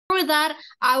before that,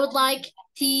 I would like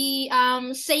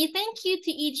to say thank you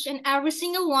to each and every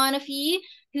single one of you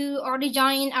who already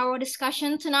joined our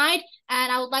discussion tonight.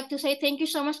 And I would like to say thank you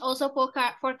so much also for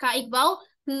Ka Iqbal,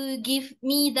 who give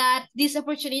me this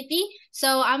opportunity.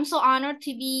 So I'm so honored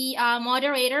to be a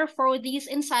moderator for this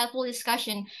insightful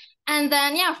discussion. And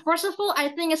then, yeah, first of all, I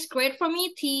think it's great for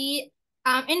me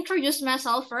to introduce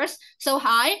myself first. So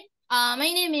hi, my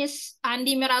name is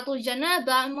Andi Meratul Jana,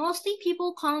 but mostly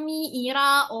people call me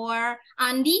Ira or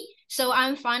Andi. So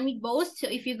I'm fine with both. So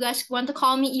if you guys want to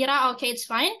call me Ira, okay, it's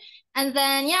fine. And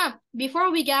then, yeah,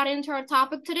 before we get into our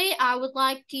topic today, I would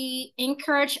like to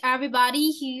encourage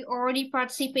everybody who already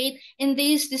participate in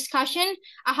this discussion.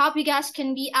 I hope you guys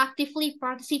can be actively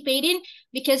participating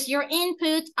because your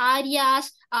input,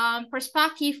 ideas,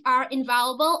 perspective are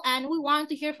invaluable, and we want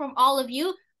to hear from all of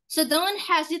you. So don't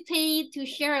hesitate to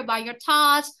share about your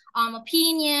thoughts,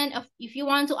 opinion. If you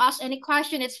want to ask any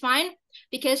question, it's fine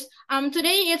because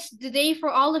today it's the day for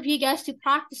all of you guys to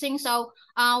practicing, so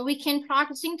we can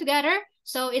practicing together.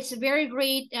 So it's a very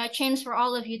great chance for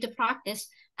all of you to practice.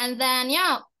 And then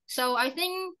yeah, so I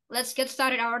think let's get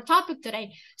started our topic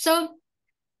today. So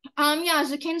yeah,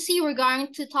 as you can see, we're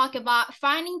going to talk about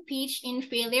finding peace in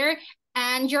failure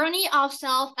and journey of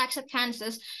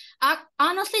self-acceptances.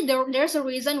 Honestly, there's a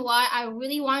reason why I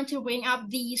really want to bring up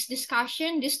this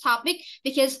topic,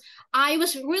 because I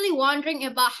was really wondering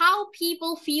about how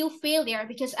people feel failure,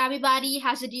 because everybody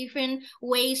has a different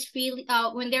ways feel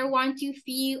when they want to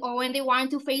feel or when they want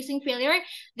to facing failure.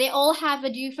 They all have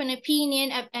a different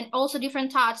opinion and also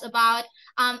different thoughts about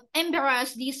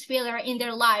embrace this failure in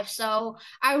their life. So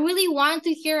I really want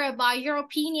to hear about your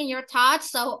opinion, your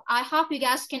thoughts. So I hope you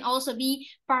guys can also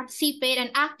participate and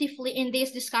actively in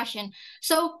this discussion.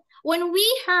 So when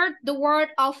we heard the word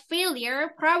of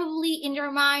failure, probably in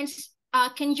your minds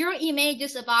conjure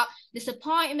images about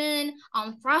disappointment,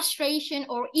 frustration,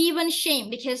 or even shame,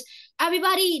 because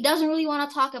everybody doesn't really want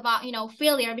to talk about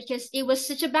failure, because it was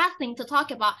such a bad thing to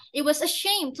talk about. It was a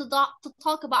shame to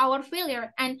talk about our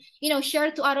failure and share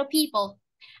it to other people.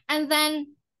 And then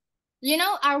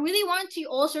I really want to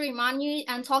also remind you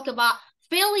and talk about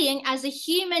failing as a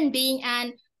human being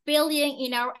and failing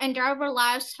in our endeavor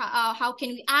lives. How can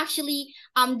we actually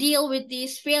deal with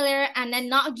this failure and then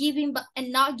not giving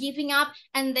up?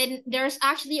 And then there's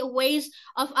actually a ways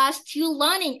of us to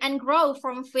learning and grow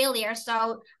from failure.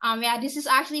 So yeah, this is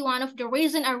actually one of the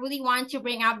reason I really want to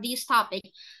bring up this topic.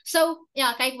 So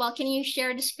yeah, okay, well, can you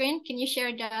share the screen? Can you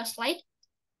share the slide?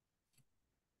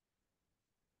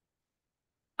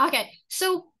 Okay,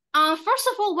 so first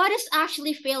of all, what is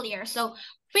actually failure? So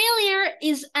failure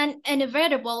is an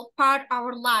inevitable part of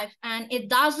our life, and it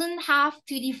doesn't have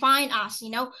to define us.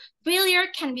 Failure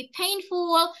can be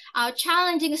painful,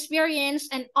 challenging experience,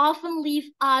 and often leave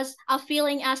us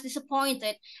feeling as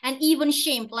disappointed and even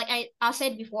shamed, like I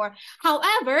said before.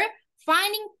 However,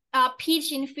 finding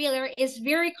peace in failure is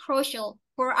very crucial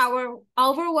for our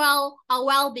overall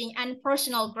well-being and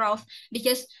personal growth,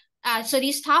 because so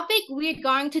this topic, we're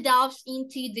going to delve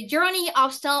into the journey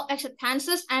of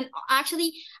self-acceptances and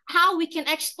actually how we can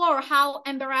explore how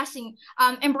embracing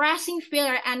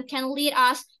failure and can lead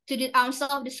us to the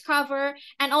self-discover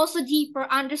and also deeper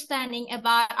understanding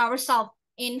about ourselves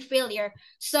in failure.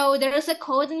 So there is a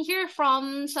quote in here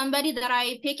from somebody that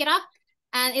I pick it up,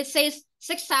 and it says,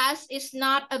 "Success is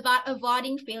not about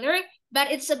avoiding failure, but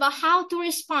it's about how to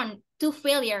respond to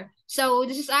failure." So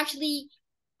this is actually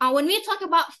when we talk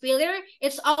about failure,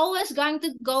 it's always going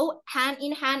to go hand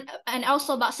in hand and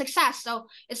also about success. So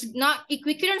it's not,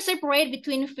 we couldn't separate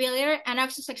between failure and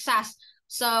also success.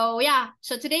 So yeah,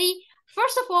 so today,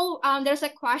 first of all, there's a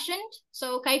question.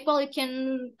 So Kaipal, you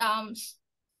can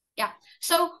yeah.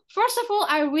 So first of all,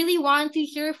 I really want to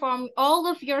hear from all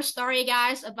of your story,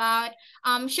 guys, about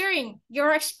sharing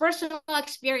your personal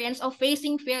experience of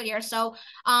facing failure. So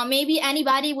maybe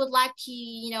anybody would like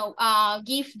to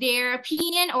give their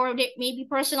opinion or maybe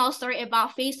personal story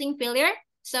about facing failure.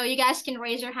 So you guys can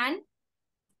raise your hand.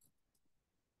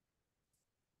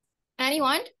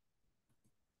 Anyone?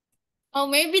 Oh,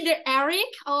 maybe they're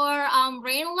Eric or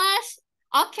Rainless.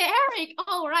 Okay, Eric.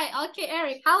 Oh, right. Okay,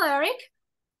 Eric. Hello, Eric.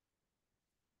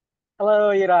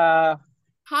 Hello, Ira.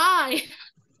 Hi.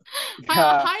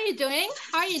 How are you doing?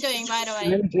 How are you doing, by the way?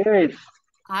 I'm good.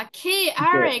 Okay, Good.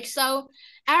 Eric. So,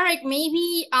 Eric,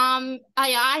 maybe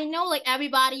I know like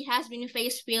everybody has been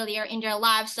faced failure in their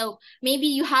life. So maybe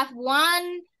you have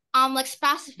one like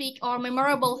specific or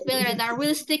memorable failure that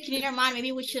really stick in your mind.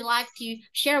 Maybe would you like to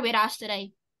share with us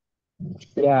today?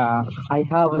 Yeah, I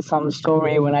have some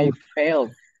story when I failed.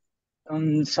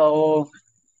 So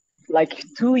like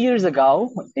 2 years ago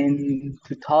in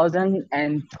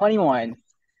 2021,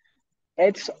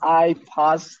 It's I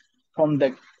passed from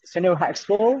the senior high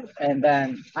school and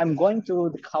then I'm going to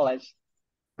the college.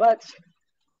 But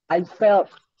I felt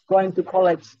going to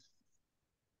college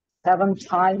 7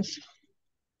 times.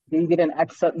 They didn't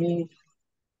accept me.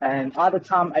 And other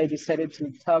time I decided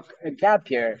to take a gap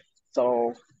year.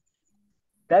 So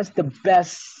that's the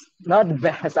best, not the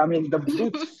best, I mean the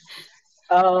big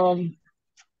um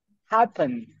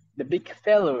happened, the big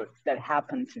failure that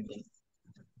happened to me.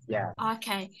 Yeah.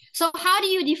 Okay. So how do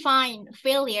you define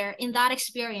failure in that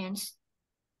experience?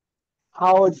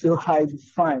 How do I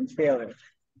define failure?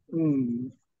 Hmm.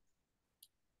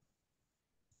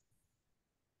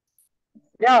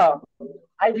 Yeah,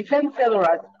 I define failure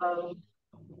as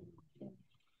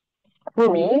for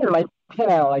me, in my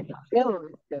opinion, like failure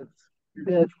is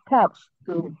the steps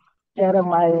to get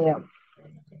my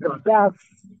the best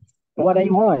what I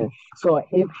want. So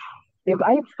if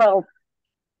I felt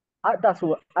at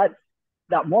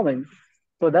that moment,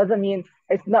 so doesn't mean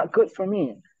it's not good for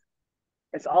me.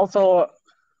 It's also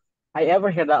I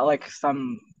ever hear that like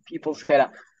some people say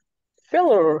that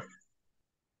failure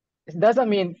it doesn't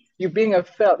mean you being a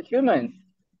felt human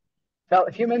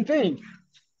being.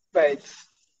 But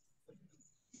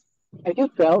if you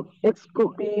failed, it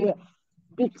could be a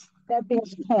big stepping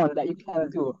stone that you can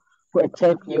do to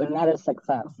achieve you another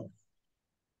success.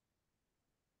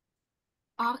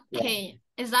 Yeah, Okay.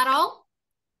 Is that all?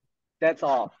 that's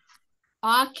all.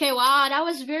 Okay, wow, that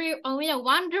was very,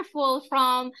 wonderful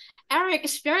from Eric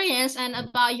experience and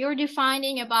about your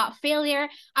defining about failure.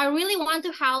 I really want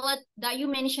to highlight that you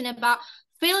mentioned about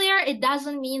failure. It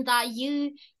doesn't mean that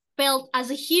you failed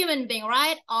as a human being,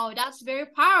 right? Oh, that's very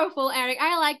powerful, Eric.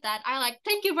 I like that.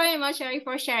 Thank you very much, Eric,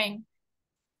 for sharing.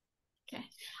 Okay.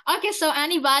 Okay, so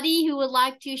anybody who would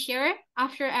like to share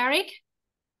after Eric?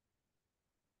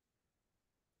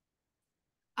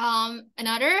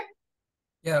 Another?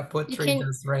 Yeah, You Putri can,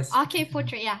 just raised. okay,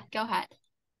 Putri, yeah, go ahead.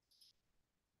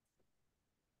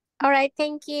 All right,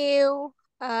 thank you,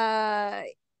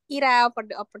 Ira, for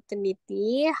the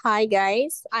opportunity. Hi,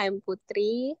 guys. I'm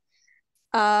Putri.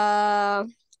 Uh,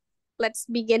 let's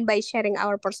begin by sharing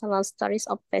our personal stories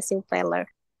of facing failure.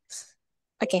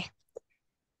 Okay.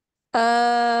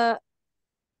 Uh,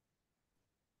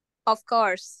 of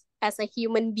course, as a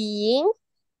human being,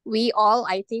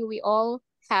 I think we all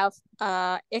have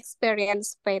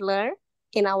experienced failure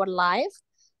in our life.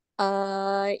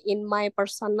 In my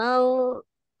personal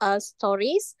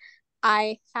stories,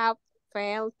 I have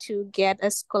failed to get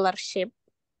a scholarship.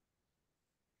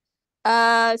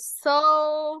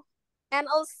 So and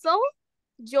also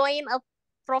join a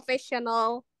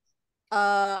professional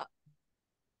uh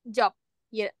job.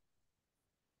 Yeah,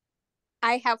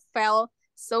 I have failed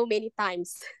so many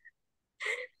times,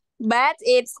 but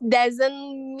it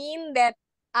doesn't mean that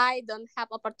I don't have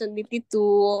opportunity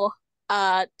to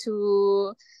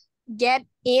get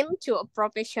into a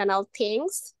professional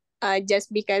things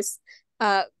just because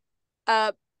uh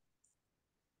uh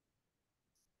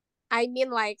I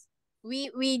mean like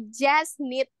we just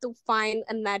need to find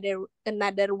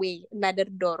another way, another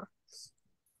door.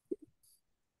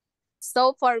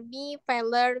 So for me,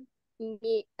 failure,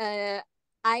 me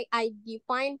I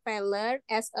define failure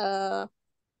as a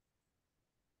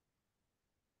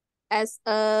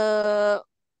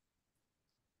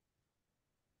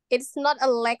it's not a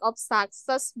lack of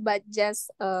success, but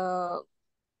just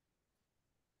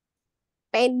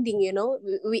pending.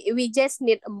 We just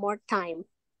need more time.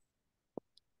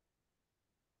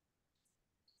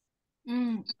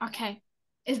 Okay.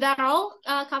 Is that all,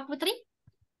 Kak Putri?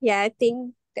 Yeah, I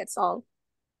think that's all.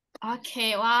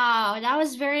 Okay, wow, that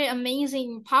was very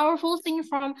amazing, powerful thing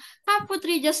from Kak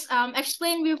Putri just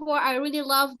explained before. I really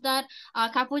love that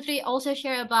Kak Putri also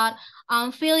shared about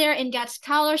failure in get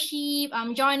scholarship,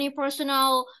 joining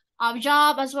personal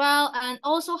job as well, and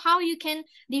also how you can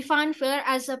define failure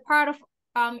as a part of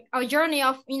a journey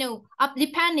of up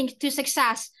depending to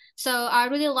success. So I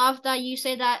really love that you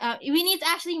say that we need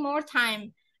actually more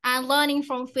time and learning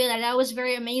from failure. That was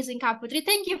very amazing, Kak Putri.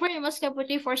 Thank you very much, Kak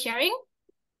Putri, for sharing.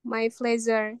 My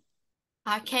pleasure.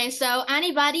 Okay, so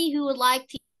anybody who would like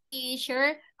to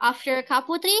share after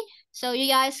Kaputri, so you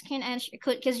guys can answer,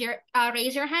 could cause your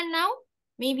raise your hand now.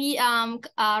 Maybe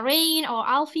Rain or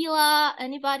Alfila,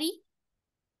 anybody?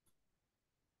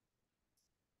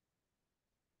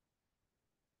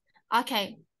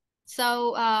 Okay,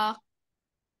 so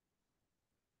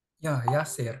Yeah,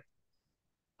 Yasir.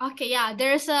 okay, yeah,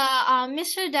 there's a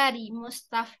Mr. Daddy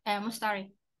Mustari.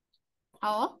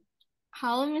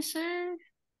 Hello, Mr.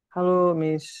 Halo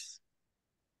Miss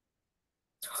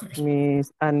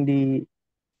Andi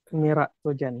Mira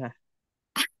Rojana.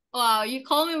 Wow, you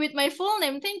call me with my full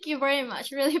name. Thank you very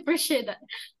much. Really appreciate that.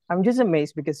 I'm just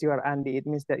amazed because you are Andi. It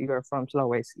means that you are from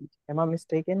Sulawesi. Am I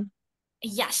mistaken?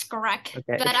 Yes, correct.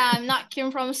 Okay. But I'm not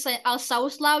came from South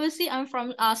Sulawesi. I'm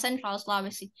from Central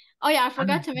Sulawesi. Oh yeah, I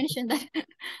forgot to mention that.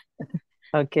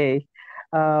 Okay.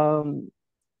 Um,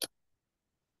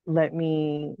 Let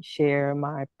me share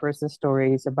my personal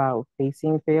stories about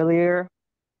facing failure.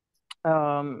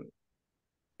 Um,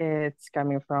 it's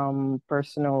coming from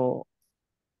personal,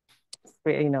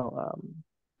 you know,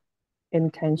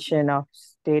 intention of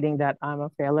stating that I'm a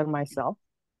failure myself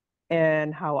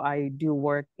and how I do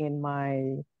work in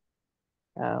my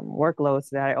workloads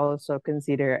that I also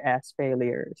consider as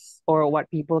failures or what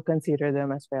people consider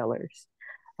them as failures.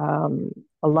 Um,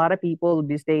 a lot of people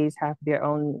these days have their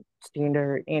own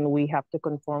standard, and we have to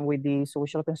conform with the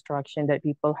social construction that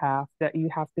people have, that you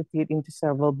have to fit into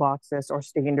several boxes or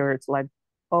standards like,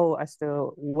 oh, as the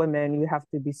women, you have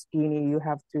to be skinny, you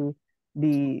have to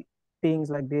be things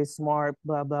like this, smart,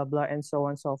 blah, blah, blah, and so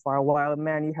on and so far. While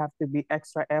men, you have to be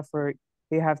extra effort,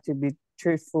 you have to be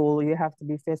truthful, you have to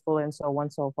be faithful, and so on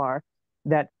and so far.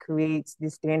 That creates the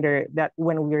standard that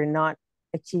when we're not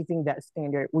achieving that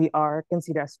standard, we are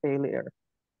considered as failure.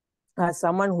 As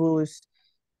someone who's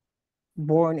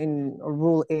born in a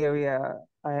rural area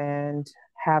and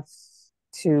have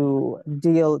to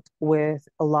deal with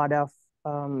a lot of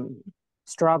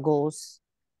struggles,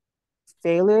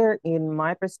 failure, in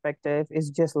my perspective, is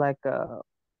just like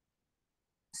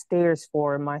stairs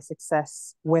for my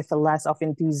success with a less of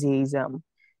enthusiasm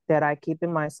that I keep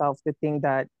in myself to think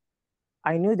that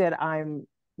I knew that I'm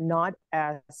not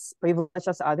as privileged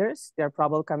as others. They're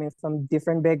probably coming from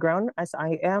different background as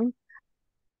I am,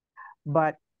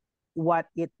 but what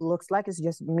it looks like is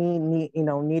just me,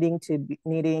 needing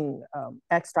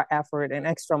extra effort and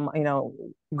extra,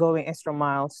 going extra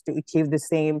miles to achieve the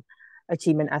same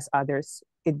achievement as others.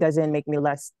 It doesn't make me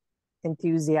less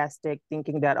enthusiastic,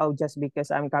 thinking that, oh, just because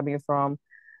I'm coming from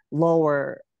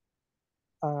lower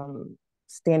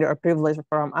standard or privilege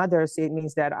from others, it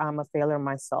means that I'm a failure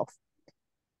myself.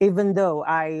 Even though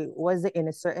I was in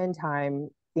a certain time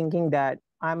thinking that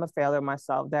I'm a failure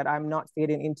myself, that I'm not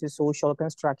fitting into social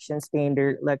construction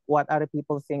standard, like what other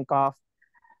people think of,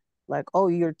 like, oh,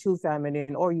 you're too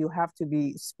feminine, or you have to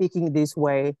be speaking this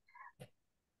way.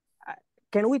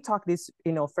 Can we talk this,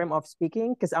 frame of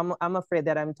speaking? Because I'm afraid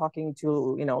that I'm talking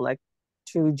to, like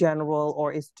too general,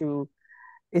 or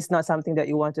it's not something that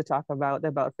you want to talk about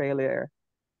failure.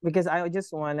 Because I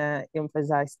just want to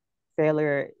emphasize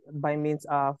failure by means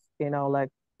of, like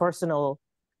personal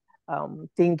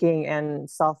thinking and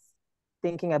self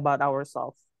thinking about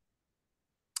ourselves.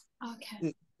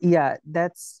 Okay. Yeah,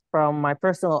 that's from my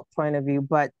personal point of view.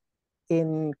 But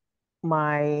in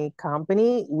my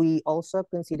company, we also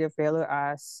consider failure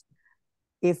as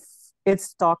if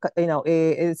it's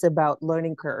it's about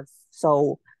learning curve.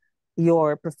 So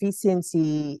your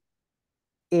proficiency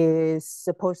is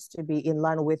supposed to be in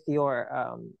line with your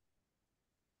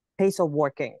pace of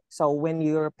working. So when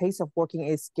your pace of working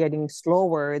is getting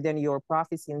slower, then your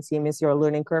proficiency means your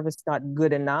learning curve is not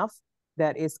good enough.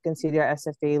 That is considered as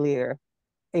a failure.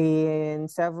 In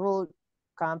several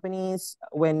companies,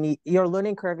 when your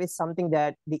learning curve is something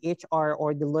that the HR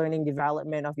or the learning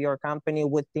development of your company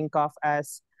would think of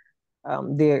as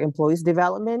their employees'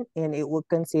 development, and it would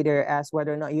consider as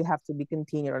whether or not you have to be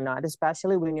continued or not,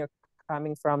 especially when you're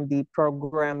coming from the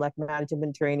program like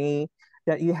management trainee,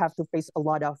 that you have to face a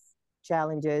lot of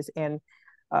challenges and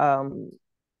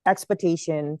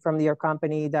expectation from your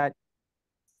company that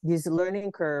this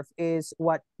learning curve is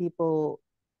what people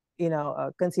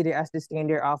consider as the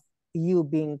standard of you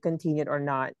being continued or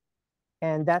not.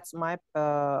 And that's my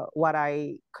what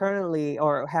I currently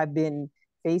or have been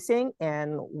facing.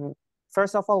 And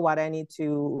first of all, what I need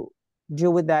to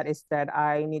do with that is that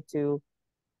I need to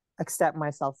accept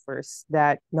myself first,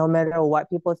 that no matter what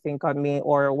people think of me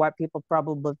or what people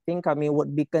probably think of me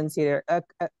would be considered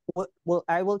well,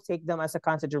 I will take them as a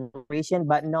consideration,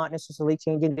 but not necessarily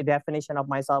changing the definition of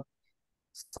myself.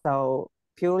 So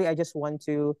purely I just want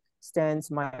to stand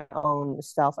my own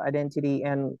self identity,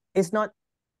 and it's not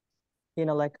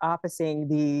like opposing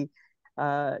the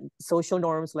social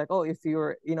norms, like, oh, if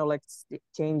you're like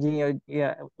changing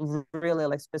your really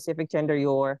like specific gender,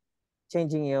 you're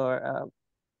changing your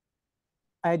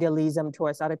idealism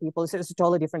towards other people. So it's a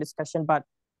totally different discussion, but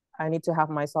I need to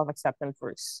have my self acceptance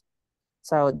first.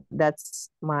 So that's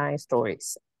my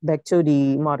stories. Back to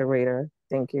the moderator.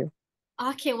 Thank you.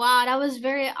 Okay, wow, that was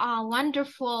very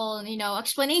wonderful,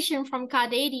 explanation from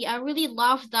Kadedi. I really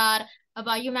love that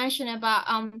about you mentioned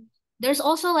about there's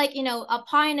also like, a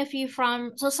point of view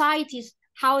from societies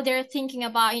how they're thinking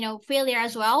about, failure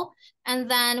as well. And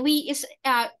then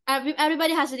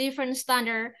everybody has a different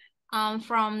standard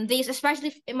from this,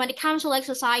 especially when it comes to like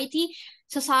society.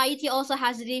 Society also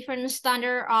has a different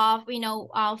standard of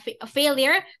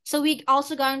failure. So we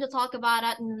also going to talk about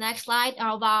that in the next slide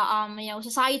about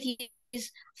society's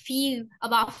view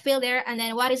about failure and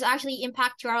then what is actually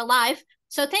impact to our life.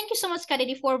 So thank you so much,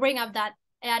 Kadidi, for bringing up that.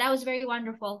 Yeah, that was very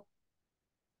wonderful.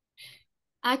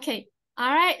 Okay.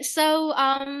 All right. So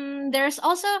there's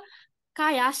also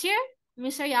Ka Yasir.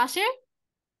 Mr. Yasir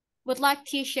would like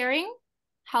to sharing.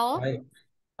 Hello? Hi.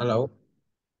 Hello.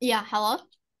 Yeah, hello.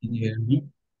 Can you hear me?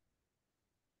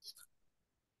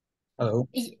 Hello.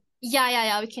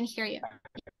 Yeah, we can hear you.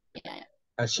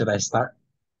 Yeah. Should I start?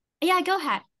 Yeah, go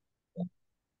ahead.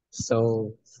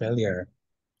 So, failure.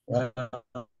 Well,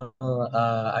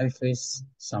 I faced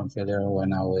some failure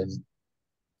when I'm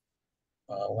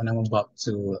about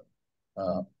to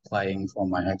applying for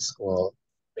my high school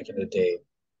back in the day.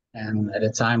 And at the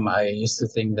time, I used to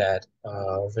think that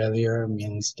failure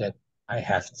means that I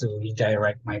have to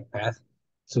redirect my path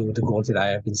to the goal that I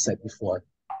have been set before.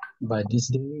 But this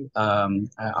day,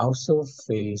 I also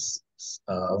face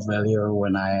failure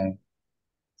when I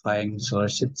applying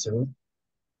scholarship too.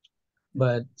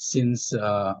 But since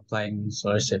applying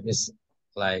scholarship is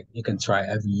like you can try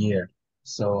every year,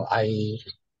 so I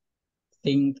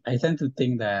tend to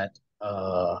think that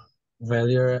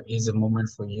failure is a moment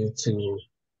for you to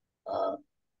uh,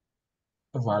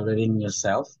 evaluating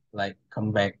yourself, like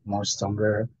come back more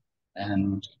stronger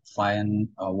and find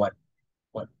what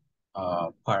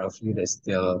part of you that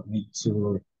still need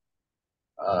to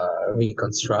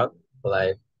reconstruct,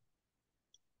 like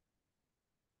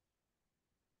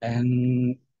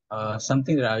and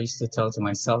something that I used to tell to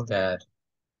myself that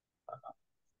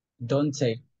don't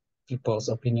take people's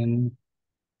opinion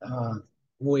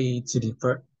way too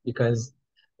deeper because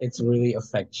it's really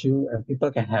affect you and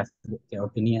people can have their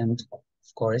opinion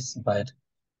of course, but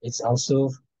it's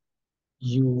also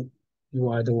you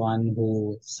are the one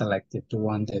who selected the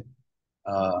one that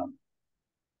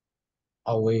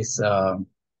always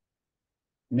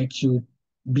make you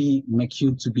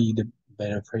to be the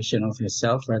better version of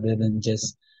yourself rather than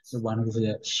just the one who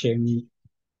will shame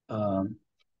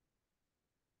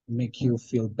make you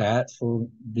feel bad for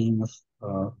being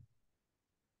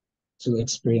to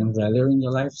experience failure in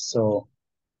your life. So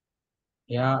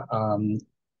yeah,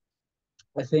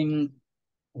 I think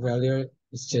failure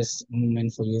is just a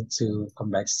moment for you to come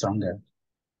back stronger.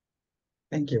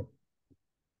 Thank you.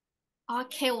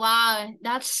 Okay, wow,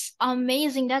 that's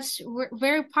amazing. That's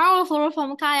very powerful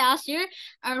from Kayasir.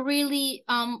 I really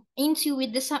into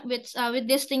with this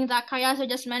thing that Kayasir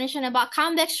just mentioned about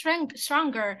come back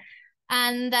stronger.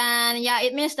 And then yeah,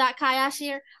 it means that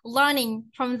Kayasir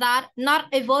learning from that, not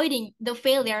avoiding the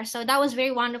failure. So that was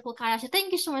very wonderful, Kayasir.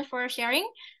 Thank you so much for sharing.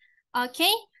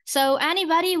 Okay, so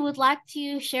anybody would like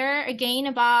to share again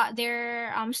about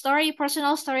their story,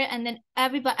 personal story, and then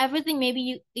everything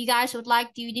maybe you guys would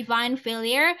like to define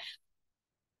failure.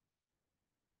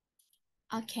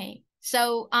 Okay,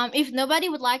 so if nobody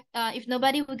would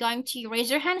going to raise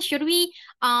their hand, should we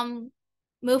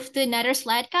move to another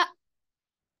slide, Kak?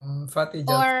 Fatih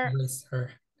just Or raised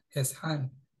his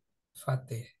hand.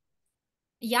 Fatih.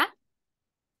 yeah?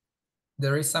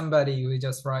 There is somebody who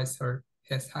just raised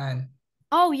his hand.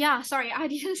 Oh yeah, sorry, I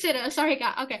didn't see that. Sorry,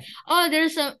 Kak. Okay. Oh,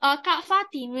 there's a Kak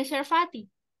Fatih, Mr. Fatih.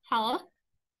 Hello.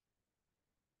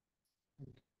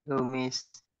 Hello, Miss.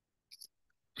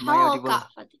 Am I Hello, audible? Kak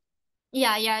Fatih.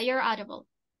 Yeah, you're audible.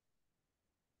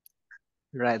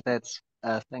 Right, that's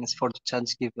thanks for the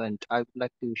chance given. I would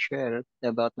like to share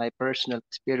about my personal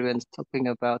experience talking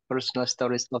about personal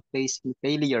stories of facing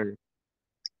failure.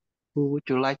 Who would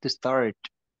you like to start?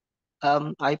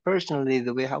 I personally,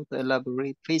 the way how to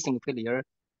elaborate facing failure,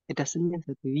 it doesn't mean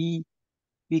that we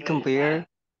compare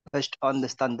based on the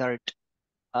standard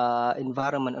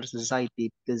environment or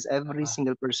society because every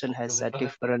single person has a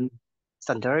different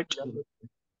standard.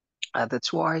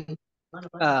 That's why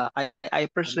I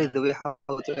personally, the way how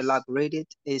to elaborate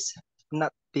it is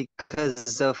not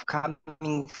because of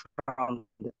coming from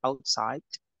the outside.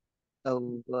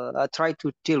 So I try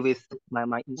to deal with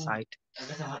my inside.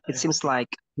 It seems like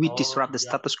we disrupt the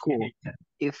status quo.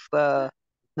 If the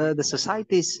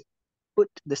societies put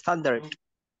the standard,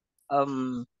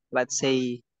 let's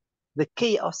say the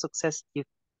key of success, if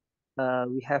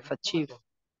we have achieved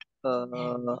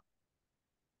how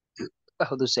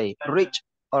to say rich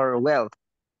or wealth,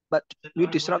 but we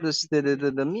disrupt this,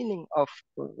 the meaning of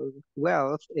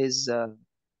wealth is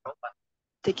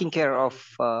taking care of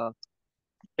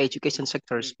education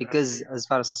sectors because as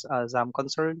far as I'm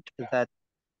concerned that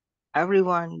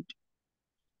everyone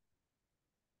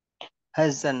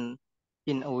hasn't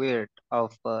been aware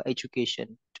of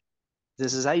education. The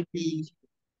society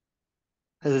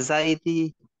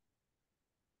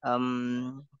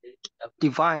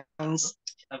defines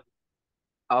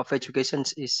of education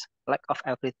is lack of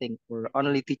everything, or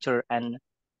only teacher and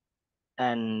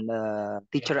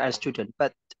teacher and student.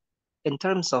 But in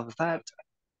terms of that,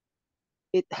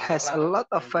 it has a lot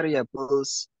of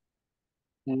variables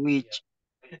which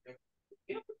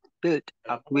build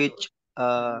up, which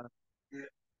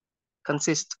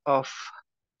consist of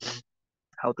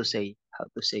how to say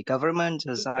government,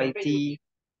 society,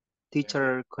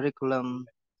 teacher, curriculum,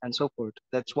 and so forth.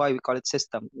 That's why we call it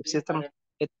system. System,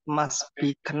 it must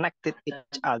be connected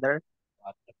each other.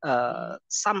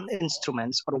 Some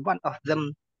instruments or one of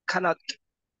them cannot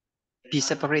be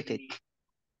separated.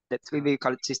 That's why we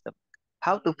call it system.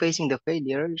 How to facing the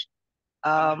failures?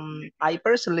 I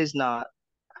personally is not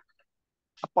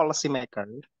a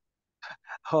policymaker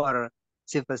or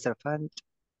civil servant.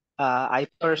 I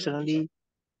personally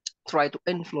try to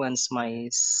influence my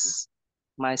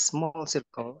small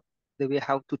circle the way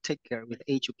how to take care with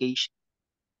education.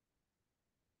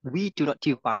 We do not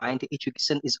define the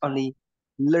education is only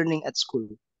learning at school,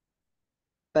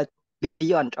 but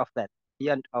beyond of that,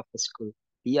 beyond of the school,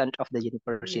 beyond of the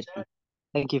university.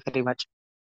 Thank you very much.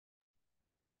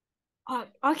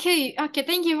 Okay.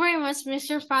 Thank you very much,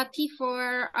 Mr. Fatih,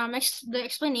 for the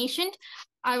explanation.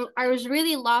 I was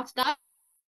really loved that.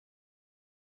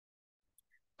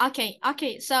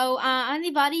 Okay. So,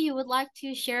 anybody who would like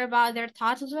to share about their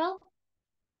thoughts as well?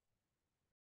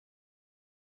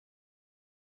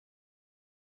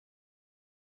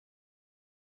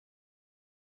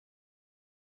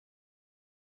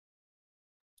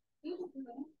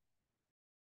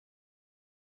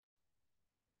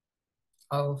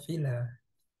 Alfila.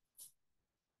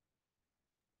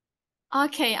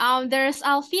 Okay. There's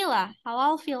Alfila.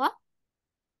 Hello, Alfila.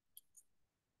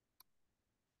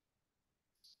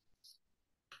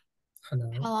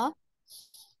 Hello.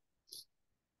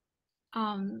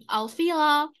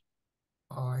 Alfila.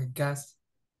 I guess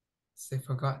she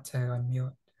forgot to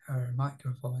unmute her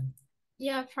microphone.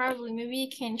 Yeah, probably. Maybe you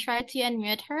can try to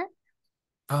unmute her.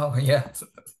 Oh, yes.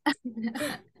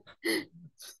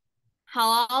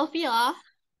 Hello, Alfila.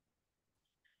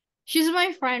 She's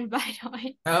my friend, by the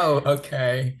way. Oh,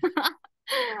 okay.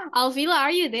 Alfila,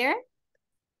 are you there?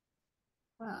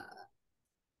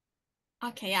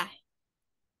 Okay, yeah.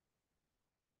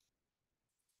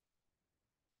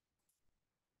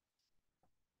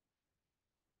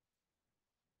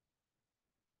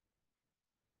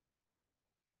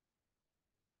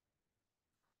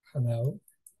 Hello.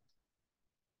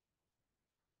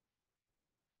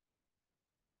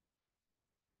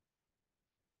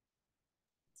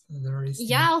 So there is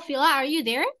Yeah, Alfila, are you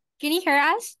there? Can you hear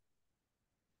us?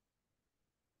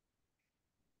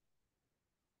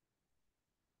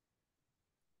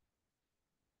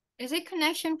 Is it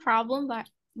connection problem, but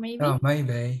maybe? Oh,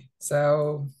 maybe.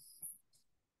 So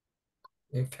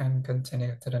you can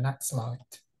continue to the next slide.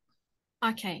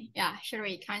 Okay, yeah, should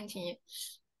we continue?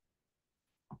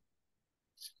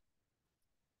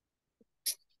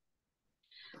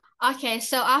 Okay,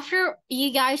 so after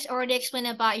you guys already explained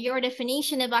about your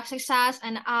definition about success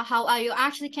and how you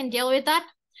actually can deal with that,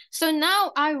 so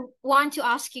now I want to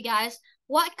ask you guys,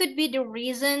 what could be the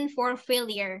reason for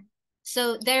failure?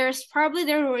 So there's probably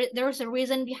there's a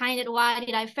reason behind it. Why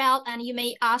did I fail? And you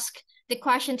may ask the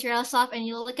question to yourself, and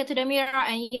you look into the mirror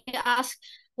and you ask,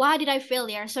 why did I fail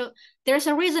here? So there's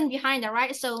a reason behind that,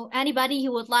 right? So anybody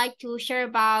who would like to share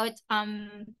about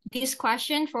this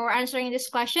question, for answering this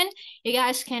question, you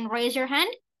guys can raise your hand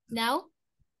now.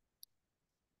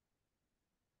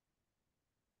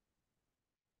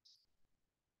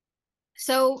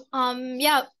 So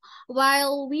yeah,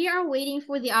 while we are waiting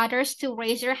for the others to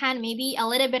raise their hand, maybe a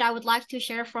little bit I would like to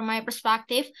share from my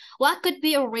perspective what could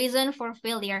be a reason for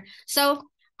failure. So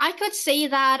I could say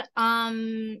that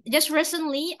just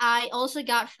recently I also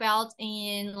got failed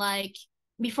in, like,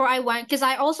 before I went, because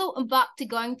I also about to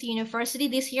going to university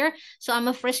this year. So I'm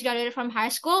a fresh graduate from high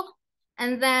school.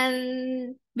 And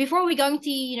then before we going to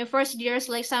university, there's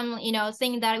like some,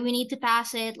 thing that we need to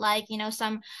pass it, like,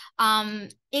 some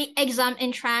exam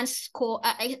entrance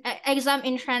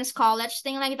college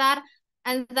thing like that.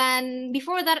 And then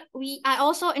before that, I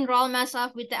also enrolled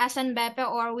myself with the SNBP,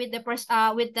 or with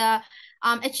the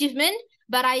achievement,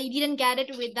 but I didn't get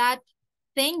it with that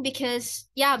thing because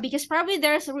probably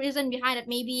there's a reason behind it.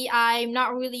 Maybe I'm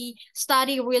not really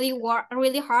study really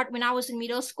hard when I was in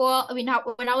middle school. When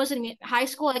I was in high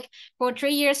school, like for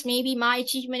 3 years, maybe my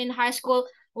achievement in high school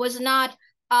was not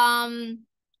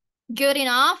good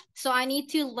enough. So I need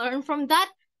to learn from that.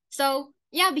 So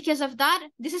yeah, because of that,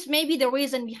 this is maybe the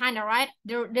reason behind it, right?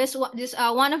 This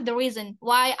one of the reason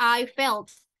why I failed.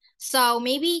 So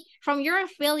maybe from your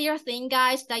failure thing,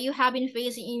 guys, that you have been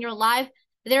facing in your life,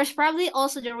 there's probably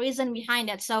also the reason behind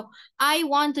it. So I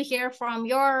want to hear from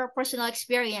your personal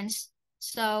experience.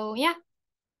 So yeah,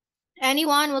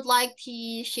 anyone would like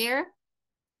to share?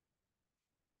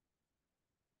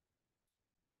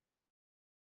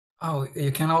 Oh,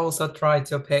 you can also try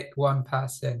to pick one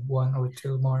person, one or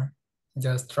two more.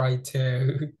 Just try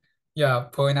to, yeah,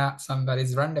 point out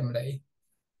somebody's randomly.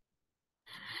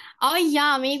 Oh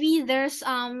yeah, maybe there's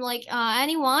like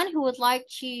anyone who would like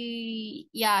to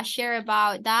share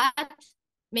about that.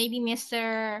 Maybe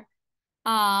Mr.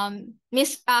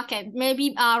 Miss okay,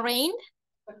 maybe Rain.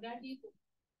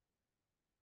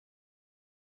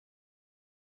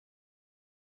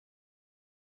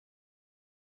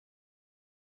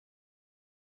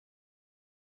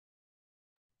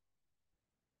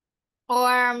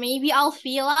 Or maybe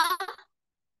Alfila.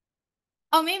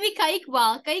 Oh, maybe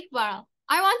Kaikbal. Kaikbal.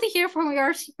 I want to hear from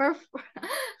yours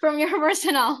from your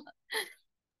personal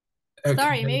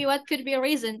story. Okay. Maybe what could be a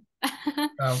reason?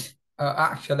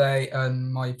 Actually,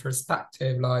 in my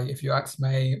perspective, like if you ask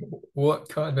me what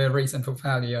could be a reason for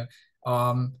failure,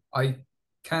 I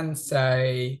can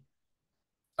say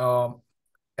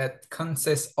it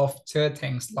consists of two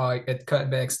things. Like it could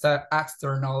be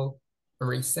external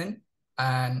reason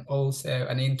and also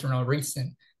an internal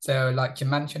reason. So like you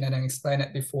mentioned and explained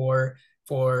it before,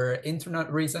 for internal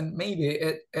reason, maybe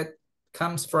it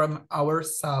comes from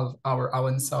ourself, our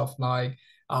own self, like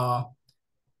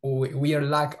we are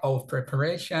lack of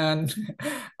preparation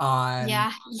and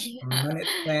Yeah, many it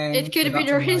things. So could be that's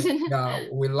the why, reason. yeah,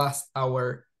 we lost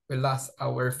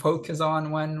our focus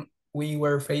on when we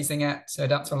were facing it. So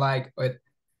that's like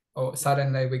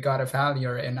suddenly we got a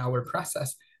failure in our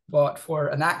process. But for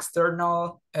an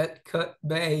external, it could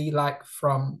be like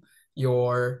from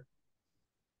your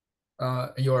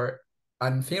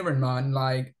environment,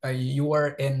 like you are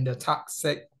in the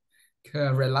toxic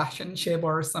relationship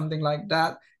or something like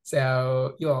that.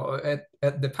 So it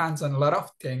depends on a lot of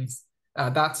things.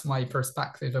 That's my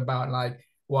perspective about like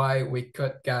why we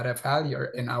could get a failure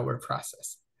in our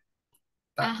process.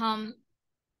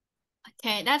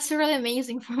 Okay, that's really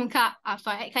amazing from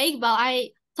Kaikbal.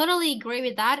 I totally agree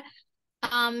with that.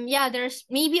 Yeah, there's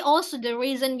maybe also the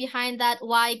reason behind that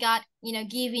why God,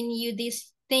 giving you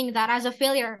this thing that as a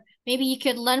failure. Maybe you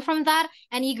could learn from that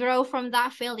and you grow from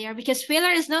that failure, because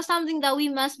failure is not something that we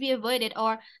must be avoided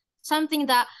or something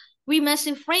that we must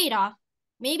be afraid of.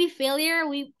 Maybe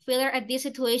we failure at this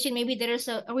situation, maybe there is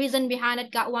a reason behind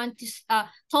it. God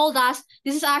told us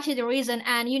this is actually the reason,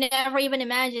 and you never even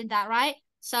imagined that, right?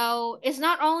 So it's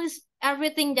not always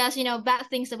everything just bad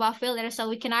things about failure, so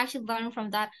we can actually learn from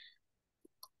that.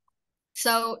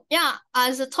 So yeah,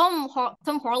 as a Tom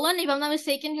Holland, if I'm not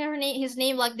mistaken, his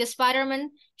name like the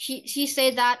Spider-Man. She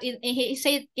said that he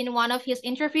said in one of his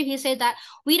interview, he said that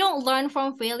we don't learn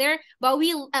from failure, but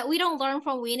we don't learn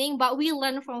from winning, but we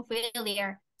learn from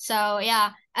failure. So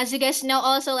yeah, as you guys know,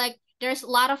 also like there's a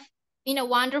lot of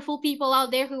wonderful people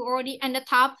out there who already in the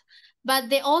top, but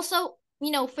they also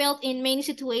failed in many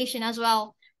situations as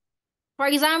well. For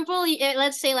example,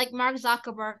 let's say like Mark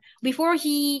Zuckerberg, before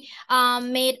he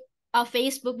made a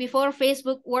Facebook, before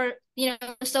Facebook were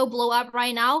so blow up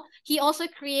right now, he also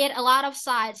created a lot of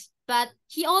sites, but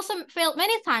he also failed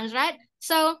many times, right?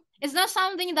 So it's not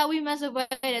something that we must avoid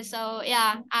it. So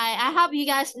yeah, I hope you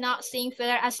guys not seeing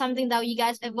failure as something that you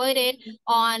guys avoided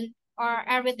on or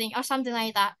everything or something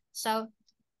like that. So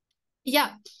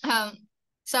yeah.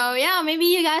 So yeah, maybe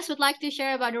you guys would like to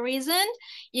share about the reason.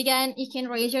 You can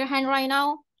raise your hand right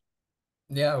now.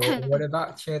 Yeah, what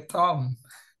about you, Tom?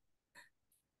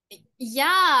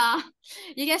 Yeah,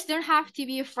 you guys don't have to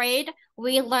be afraid.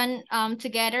 We learn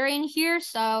together in here,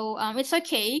 so it's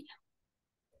okay.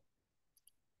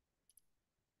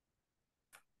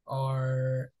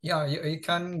 Or yeah, you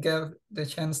can give the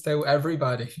chance to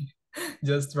everybody.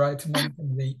 Just try to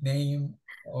mention the name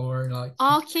or like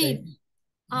Okay.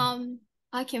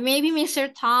 Okay, maybe Mr.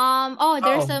 Tom. Oh,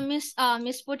 there's a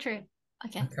Miss Butcher.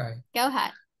 Okay. Go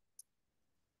ahead.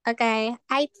 Okay,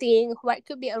 I think what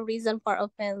could be a reason for a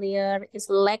failure is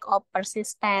lack of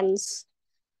persistence,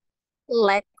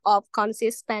 lack of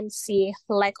consistency,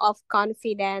 lack of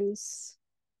confidence.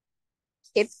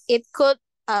 It could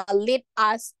lead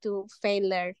us to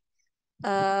failure.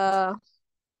 But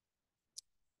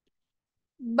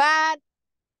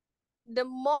the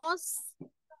most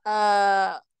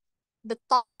the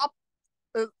top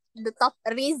the top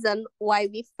reason why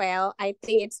we fail, I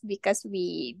think it's because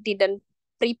we didn't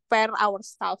prepare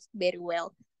ourselves very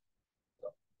well.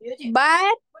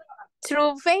 But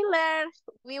Through failure,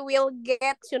 we will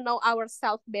get to know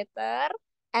ourselves better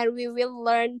and we will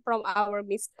learn from our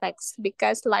mistakes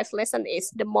because life lesson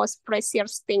is the most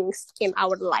precious things in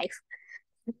our life.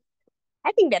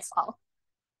 I think that's all.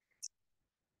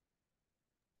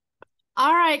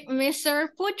 All right, Mr.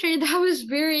 Putri, that was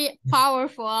very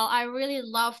powerful. I really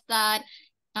love that.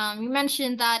 You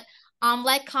mentioned that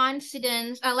like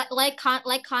confidence, like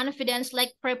confidence,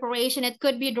 like preparation, it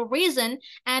could be the reason,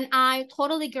 and I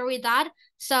totally agree with that.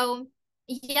 So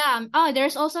yeah. Oh,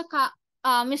 there's also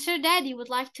Mr. Daddy would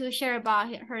like to share about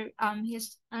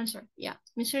his answer. Yeah,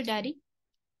 Mr. Daddy.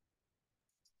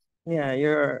 Yeah,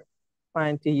 you're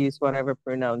fine to use whatever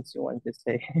pronouns you want to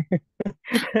say.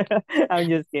 I'm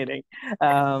just kidding.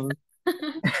 Um,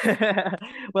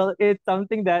 well, it's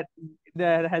something that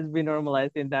has been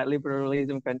normalized in that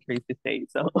liberalism countries to say.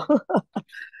 So,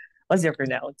 what's your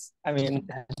pronouns? I mean,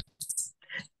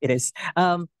 it is.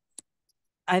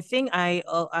 I think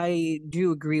I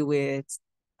do agree with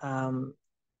um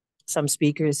some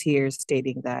speakers here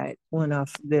stating that one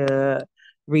of the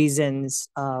reasons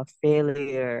of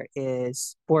failure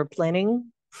is poor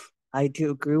planning. I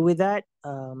do agree with that.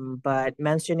 But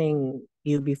mentioning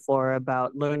you before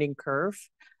about learning curve,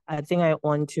 I think I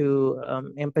want to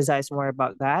emphasize more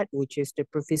about that, which is the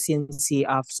proficiency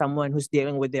of someone who's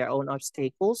dealing with their own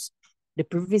obstacles. The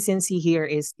proficiency here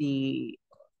is the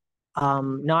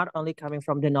not only coming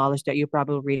from the knowledge that you're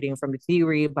probably reading from the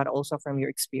theory, but also from your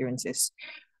experiences.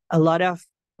 A lot of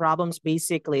problems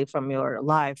basically from your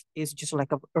life is just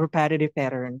like a repetitive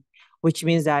pattern, which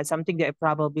means that something that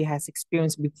probably has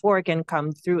experienced before can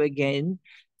come through again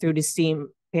through the same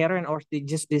pattern or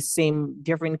just the same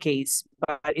different case,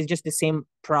 but it's just the same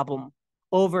problem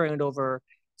over and over.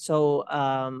 So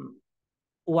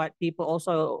what people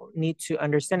also need to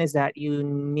understand is that you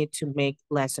need to make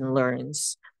lesson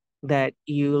learns, that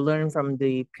you learn from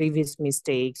the previous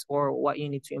mistakes or what you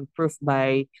need to improve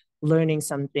by learning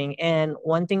something. And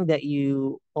one thing that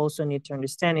you also need to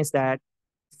understand is that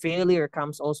failure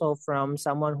comes also from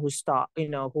someone who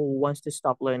wants to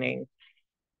stop learning.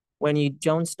 When you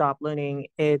don't stop learning,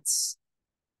 it's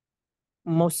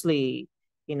mostly,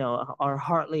 or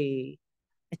hardly,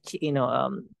 you know,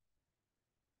 um,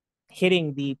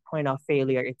 hitting the point of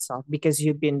failure itself because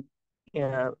you've been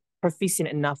proficient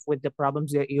enough with the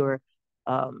problems that you're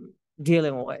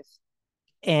dealing with.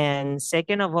 And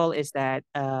second of all is that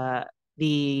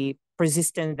the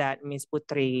persistence that Ms.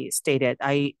 Putri stated.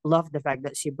 I love the fact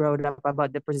that she brought up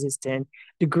about the persistent,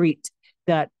 the grit,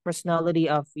 that personality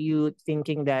of you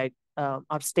thinking that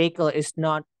obstacle is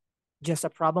not just a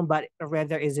problem, but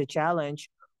rather is a challenge,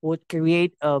 would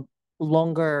create a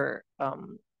longer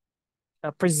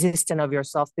persistent of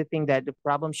yourself to think that the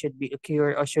problem should be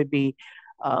cured or should be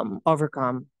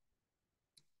overcome.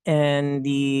 And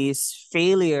the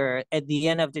failure at the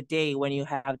end of the day, when you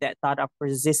have that thought of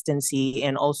persistency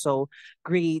and also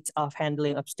greed of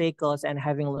handling obstacles and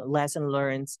having lesson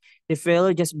learned, the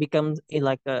failure just becomes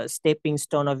like a stepping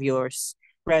stone of yours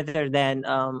rather than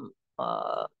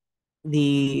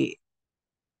the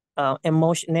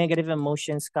negative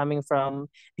emotions coming from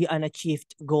the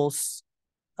unachieved goals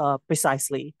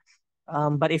precisely.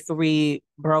 But if we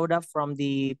brought up from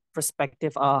the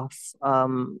perspective of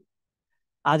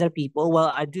other people,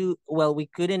 we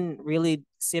couldn't really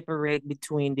separate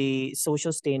between the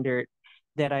social standard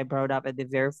that I brought up at the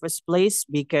very first place,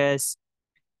 because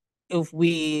if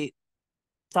we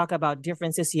talk about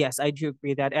differences, yes, I do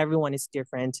agree that everyone is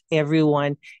different.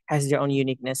 Everyone has their own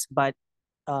uniqueness, but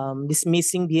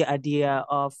dismissing the idea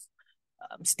of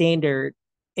standard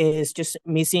is just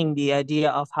missing the idea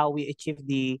of how we achieve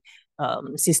the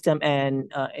system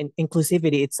and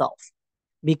inclusivity itself.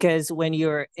 Because when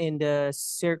you're in the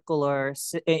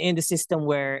in the system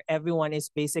where everyone is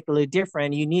basically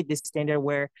different, you need this standard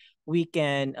where we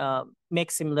can make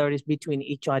similarities between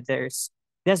each others.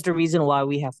 That's the reason why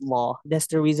we have law. That's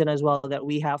the reason as well that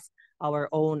we have our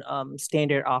own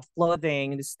standard of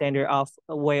clothing, the standard of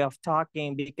way of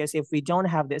talking. Because if we don't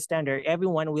have this standard,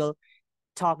 everyone will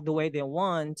talk the way they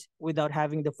want without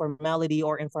having the formality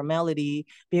or informality.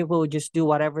 People will just do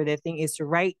whatever they think is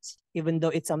right, even though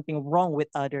it's something wrong with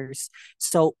others.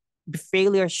 So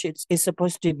failure is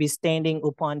supposed to be standing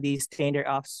upon the standard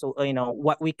of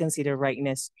what we consider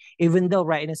rightness, even though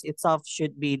rightness itself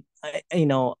should be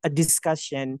a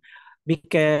discussion,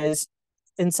 because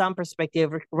in some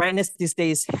perspective rightness these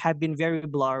days have been very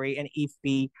blurry and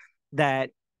iffy, that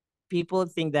people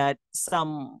think that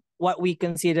what we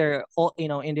consider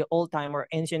in the old time or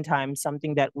ancient times,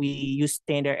 something that we use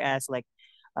standard as like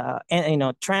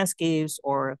transcripts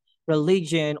or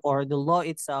religion or the law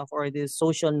itself or the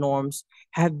social norms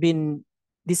have been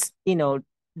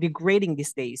degrading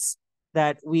these days,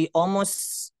 that we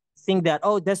almost think that,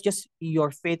 oh, that's just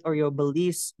your faith or your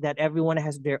beliefs, that everyone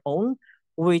has their own,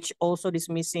 which also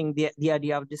dismissing the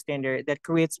idea of the standard that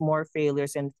creates more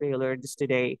failures and failures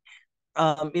today.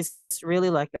 It's really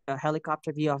like a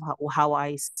helicopter view of how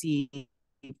I see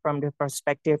from the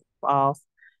perspective of,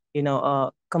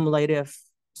 cumulative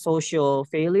social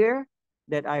failure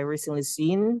that I recently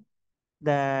seen.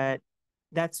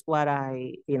 That's what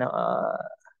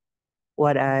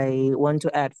what I want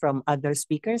to add from other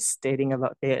speakers stating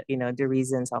about the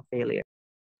reasons of failure.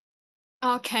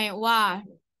 Okay, wow.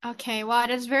 Okay, wow,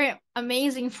 that's very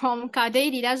amazing from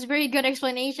Kadedi. That's very good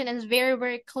explanation and it's very,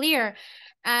 very clear.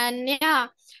 And yeah,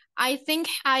 I think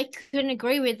I couldn't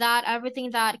agree with that. Everything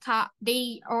that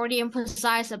they already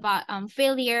emphasized about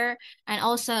failure and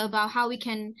also about how we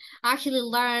can actually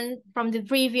learn from the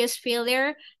previous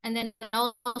failure and then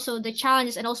also the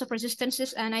challenges and also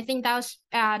persistences. And I think that's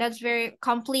very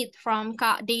complete from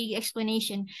the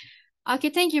explanation. Okay,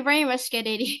 thank you very much,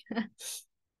 Kadedi.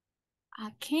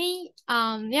 Okay.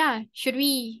 Yeah. Should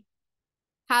we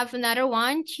have another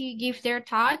one to give their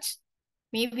thoughts?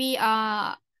 Maybe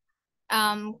Kak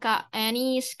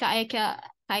Anis, Kak Eka,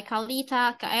 Kak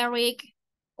Kalita, Kak Eric,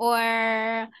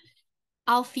 or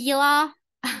Alfila,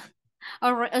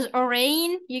 or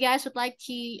Rain. You guys would like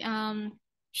to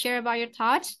share about your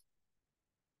thoughts?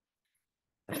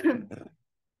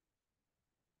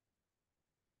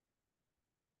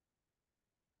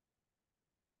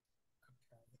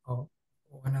 Oh,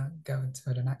 wanna go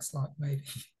into the next slide, maybe?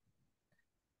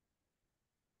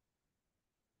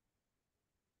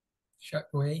 Should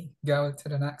we go to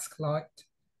the next slide?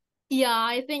 Yeah,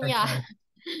 I think yeah.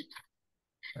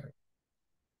 Okay.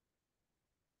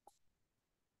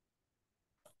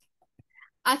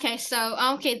 Okay, so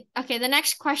okay. The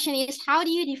next question is, how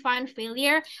do you define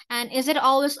failure, and is it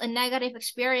always a negative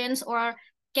experience, or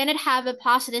can it have a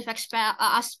positive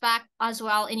aspect as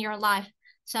well in your life?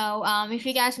 So, if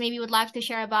you guys maybe would like to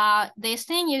share about this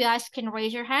thing, you guys can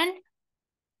raise your hand.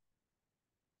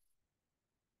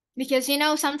 Because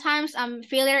sometimes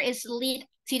failure is lead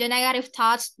to the negative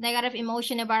thoughts, negative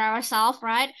emotion about ourselves,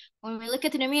 right? When we look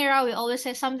at the mirror, we always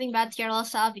say something bad to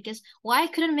ourselves because why I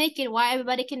couldn't make it, why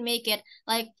everybody can make it.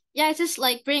 Like, yeah, it's just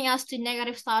like bring us to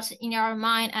negative thoughts in our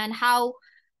mind, and how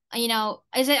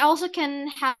is it also can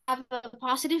have a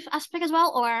positive aspect as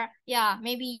well, or yeah,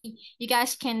 maybe you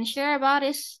guys can share about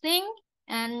this thing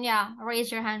and yeah, raise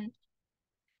your hand.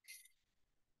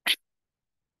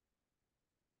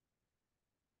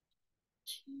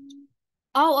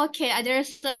 Oh, okay.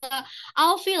 There's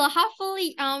Alfila.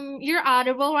 Hopefully, you're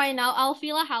audible right now.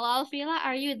 Alfila, hello, Alfila.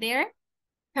 Are you there?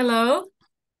 Hello?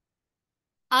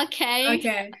 Okay.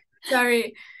 Okay.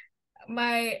 Sorry.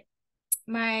 My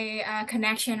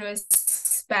connection was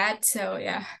bad, so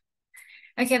yeah.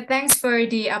 Okay, thanks for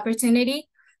the opportunity.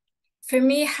 For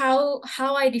me, how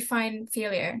I define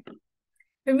failure.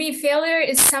 For me, failure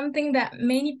is something that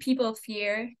many people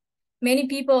fear. Many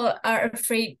people are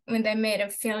afraid when they made a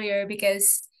failure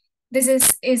because this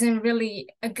isn't really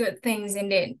a good thing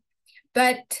indeed.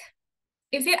 But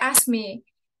if you ask me,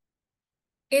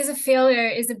 is a failure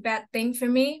is a bad thing for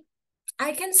me?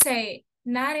 I can say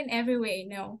not in every way,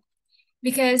 no.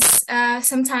 Because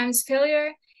sometimes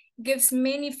failure gives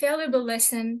many valuable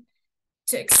lessons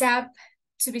to accept,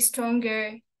 to be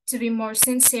stronger, to be more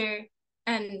sincere,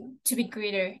 and to be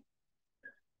greater.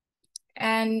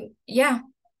 And yeah,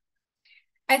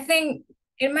 I think,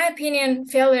 in my opinion,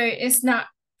 failure is not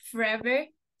forever.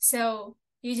 So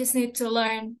you just need to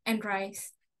learn and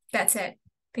rise. That's it.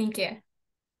 Thank you.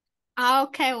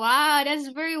 Okay, wow, that's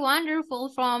very wonderful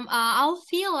from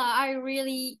Alfila. I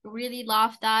really, really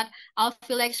love that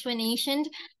Alfila explanation.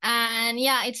 And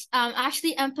yeah, it's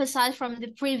actually emphasized from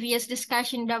the previous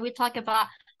discussion that we talked about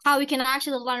how we can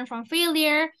actually learn from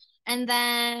failure, and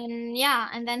then yeah,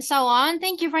 and then so on.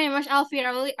 Thank you very much,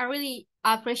 Alfila. I really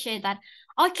appreciate that.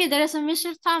 Okay, there is a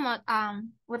Mr.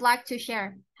 Tom would like to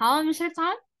share. Hello, Mr.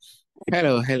 Tom.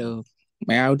 Hello, hello. Am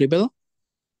I audible?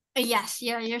 Yes,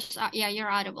 you're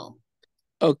audible.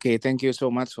 Okay, thank you so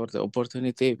much for the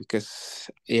opportunity because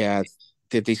yeah,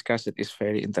 the discussion is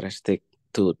very interesting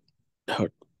to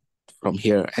hear from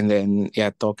here. And then yeah,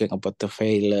 talking about the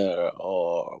failure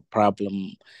or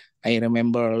problem. I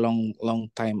remember a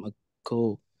long time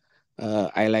ago,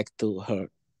 I like to hear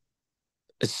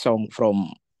a song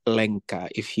from Lenka.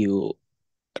 If you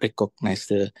recognize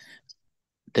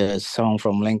the song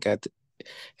from Lenka,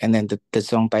 and then the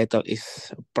song title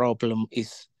is "Problem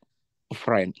is a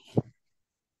Friend."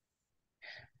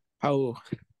 How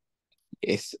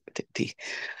is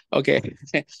okay?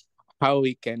 How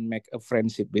we can make a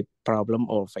friendship with problem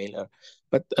or failure?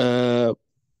 But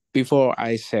before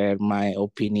I share my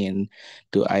opinion,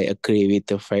 do I agree with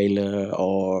the failure,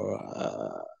 or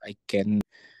I can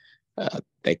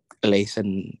take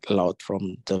lesson a lot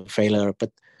from the failure?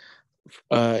 But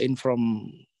in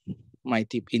from my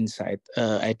deep insight,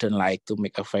 I don't like to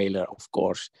make a failure, of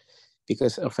course,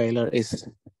 because a failure is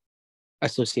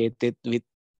associated with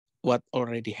what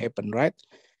already happened, right?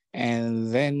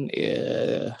 And then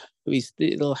we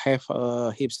still have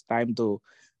heaps time to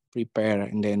prepare,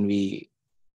 and then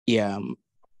yeah,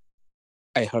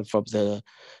 I heard from the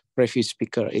previous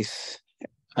speaker is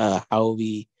how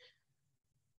we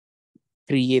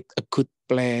create a good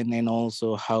plan, and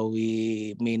also how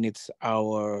we manage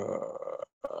our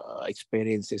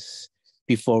experiences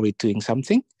before we doing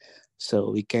something,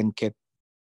 so we can get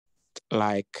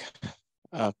like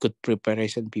a good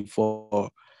preparation before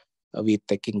we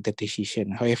taking the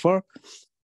decision. However,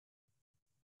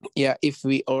 yeah, if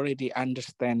we already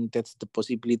understand that the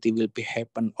possibility will be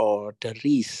happen, or the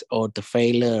risk, or the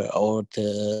failure, or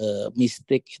the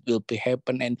mistake, it will be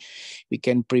happen, and we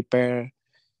can prepare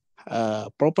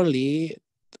properly.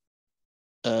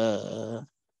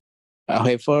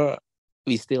 However,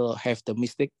 we still have the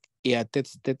mistake. Yeah,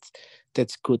 that's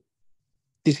good.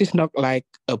 This is not like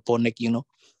a bonek,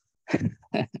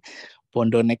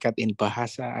 Bondo nekat in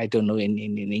Bahasa. I don't know in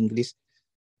English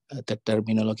the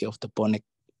terminology of the bonek.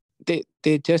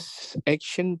 They just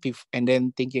action and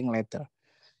then thinking later.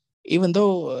 Even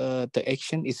though the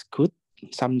action is good,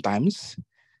 sometimes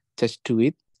just do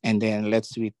it, and then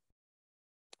let's we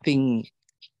think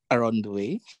along the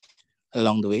way.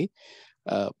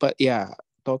 But yeah,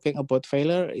 talking about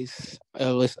failure is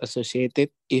always associated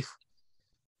with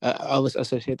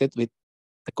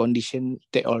the condition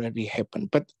that already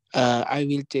happened. But I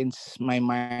will change my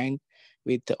mind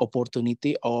with the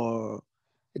opportunity or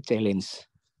a challenge.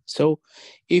 So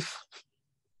if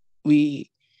we,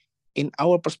 in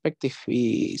our perspective,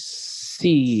 we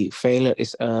see failure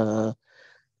is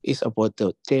about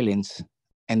the challenge,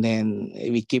 and then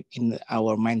we keep in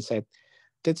our mindset,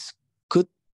 that's good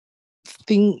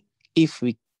thing if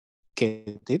we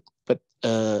get it, but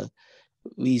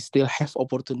we still have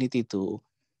opportunity to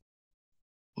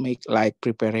make like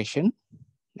preparation,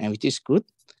 and which is good.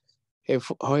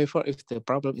 However, if the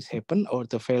problem is happen or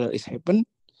the failure is happen,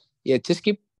 yeah, just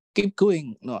keep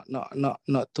going. Not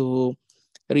to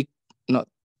not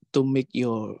to make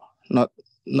your not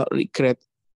regret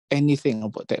anything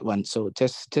about that one. So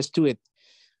just do it,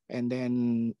 and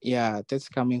then yeah, that's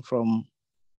coming from,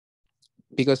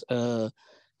 because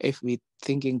if we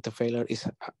thinking the failure is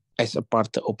as a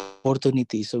part of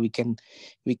opportunity, so we can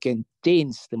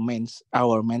change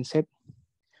our mindset.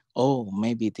 Oh,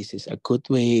 maybe this is a good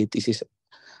way, this is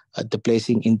the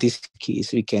blessing in this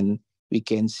case. We can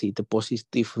see the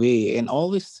positive way, and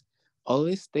always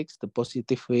takes the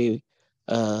positive way,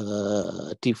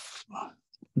 the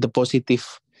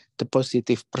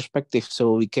positive perspective,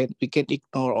 so we can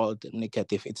ignore all the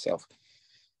negative itself.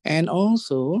 And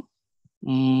also,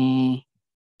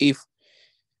 if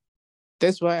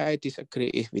that's why I disagree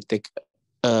if we take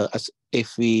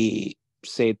if we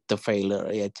say the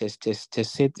failure, yeah, just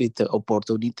sit with the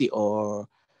opportunity or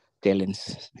challenge,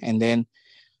 and then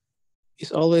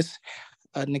it's always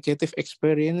a negative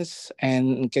experience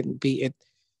and can be it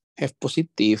have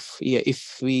positive. Yeah,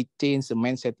 if we change the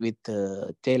mindset with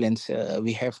the challenge,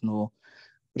 we have no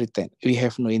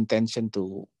intention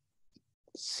to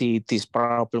see this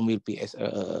problem will be as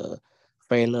a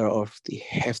failure, or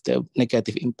have the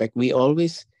negative impact. We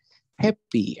always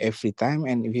happy every time,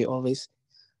 and we always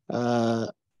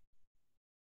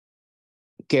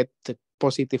get the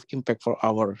positive impact for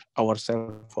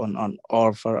ourselves on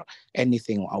or for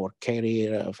anything, our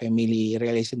career, family,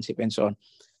 relationship, and so on.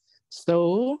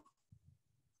 So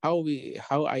how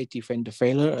I define the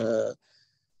failure,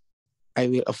 I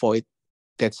will avoid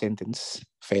that sentence,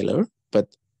 failure.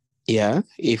 But yeah,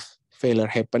 if failure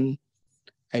happen,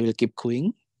 I will keep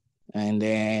going, and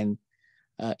then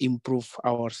improve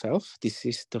ourselves. This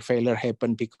is the failure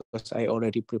happen because I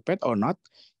already prepared or not.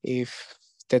 If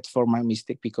that's for my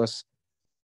mistake, because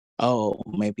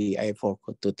maybe I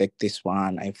forgot to take this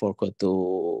one, I forgot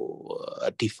to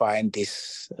define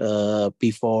this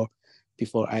before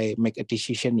I make a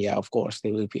decision. Yeah, of course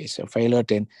there will be a failure.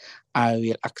 Then I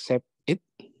will accept it,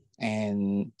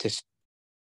 and just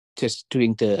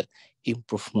doing the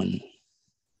improvement.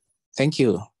 Thank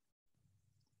you.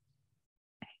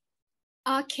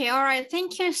 Okay, all right.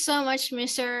 Thank you so much,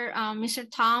 Mr.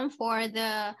 Tom, for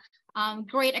the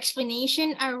great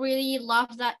explanation. I really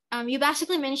love that. You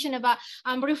basically mentioned about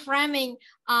reframing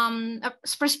a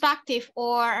perspective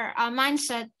or a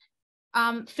mindset,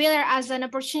 failure as an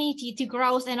opportunity to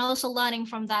growth, and also learning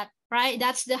from that right?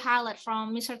 That's the highlight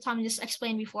from Mr. Tom just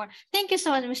explained before. Thank you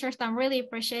so much, Mr. Tom. Really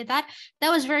appreciate that. That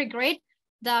was very great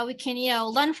that we can,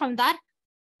 learn from that.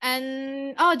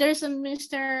 And there's a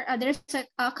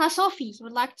Kak Sophie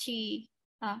would like to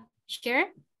share.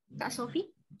 Kak Sophie.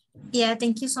 Yeah,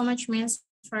 thank you so much, Miss,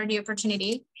 for the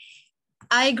opportunity.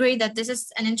 I agree that this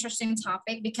is an interesting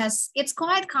topic because it's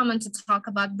quite common to talk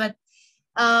about, but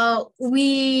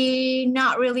we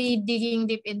not really digging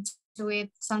deep into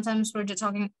it. Sometimes we're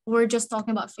just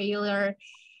talking about failure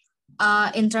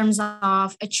in terms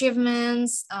of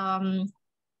achievements,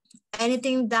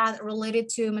 anything that related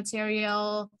to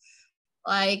material,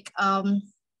 like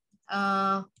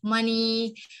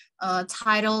money,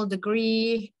 title,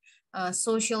 degree,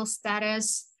 social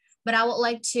status. But I would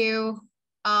like to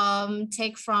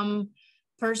take from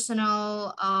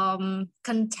personal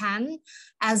content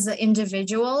as an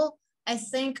individual. I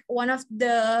think one of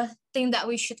the things that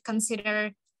we should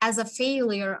consider as a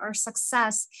failure or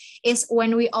success is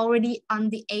when we already on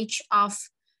the age of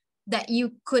that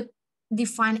you could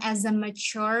define as a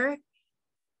mature,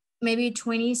 maybe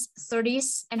 20s,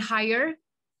 30s and higher,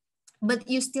 but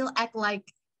you still act like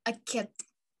a kid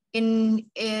in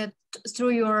it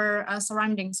through your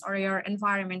surroundings or your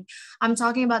environment. I'm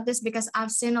talking about this because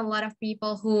I've seen a lot of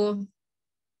people who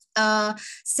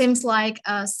seems like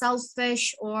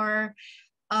selfish or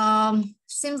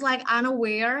seems like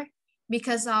unaware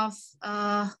because of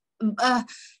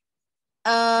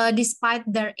despite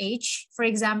their age. For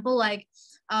example, like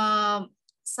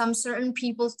some certain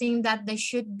people think that they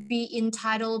should be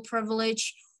entitled,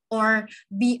 privileged, or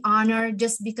be honored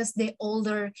just because they're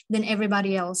older than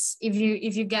everybody else. If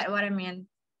you get what I mean.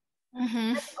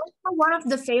 Mm-hmm. That's also one of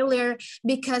the failure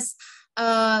because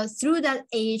through that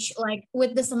age, like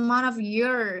with this amount of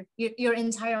your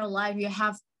entire life you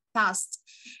have passed,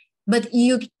 but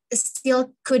you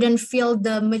still couldn't feel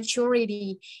the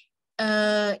maturity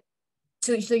to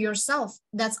yourself.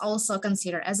 That's also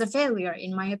considered as a failure,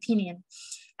 in my opinion.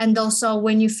 And also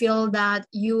when you feel that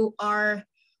you are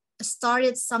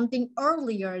started something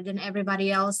earlier than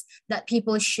everybody else, that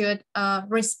people should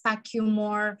respect you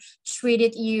more,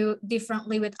 treated you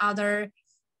differently with other,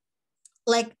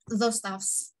 like those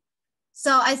stuffs.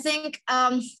 So I think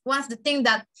one of the things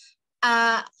that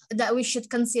that we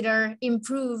should consider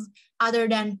improve other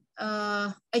than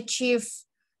achieve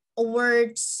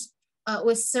awards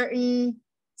with certain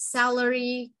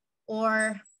salary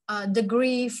or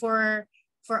degree for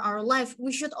our life,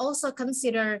 we should also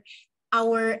consider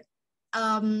our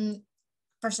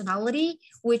personality,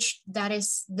 which that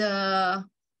is the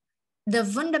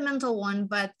fundamental one,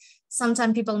 but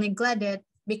sometimes people neglect it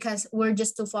because we're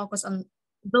just too focused on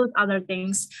those other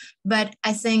things. But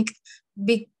I think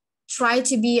try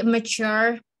to be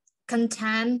mature,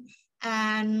 content,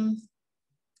 and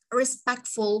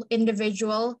respectful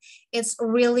individual. It's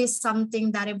really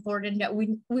something that important that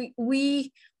we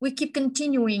keep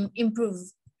continuing improve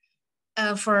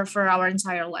for our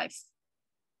entire life.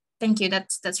 Thank you.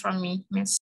 That's from me,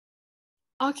 Miss.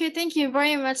 Okay, thank you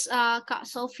very much, Kak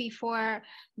Sophie, for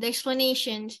the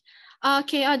explanations.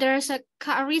 Okay, there's a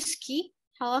Kak Rizky.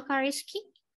 Hello, Kak Rizky.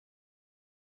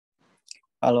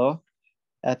 Hello.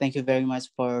 Thank you very much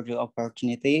for the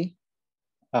opportunity.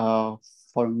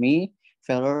 For me,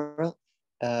 failure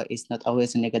is not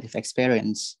always a negative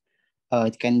experience.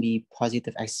 It can be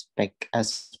positive aspect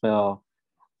as well.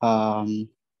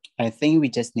 I think we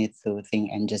just need to think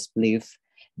and just believe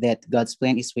that God's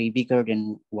plan is way bigger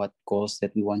than what goals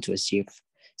that we want to achieve.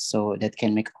 So that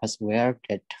can make us aware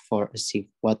that for achieve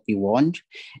what we want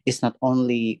is not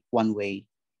only one way,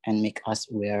 and make us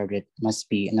aware that must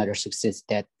be another success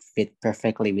that fit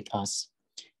perfectly with us.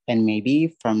 And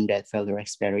maybe from that failure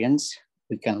experience,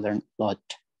 we can learn a lot.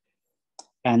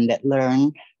 And that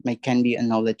can be a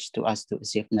knowledge to us to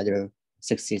achieve another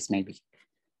success maybe.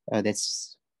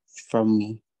 That's from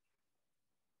me.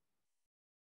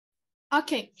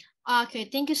 Okay.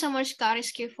 Thank you so much, Kak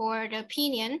Rizky, for the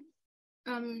opinion.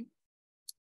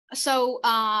 So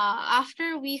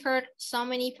after we heard so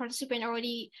many participants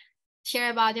already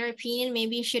share about their opinion,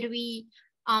 maybe should we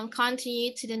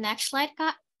continue to the next slide,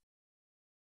 Kak?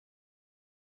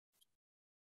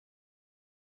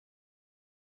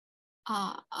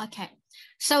 Okay.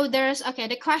 So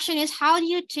the question is, how do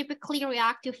you typically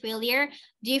react to failure?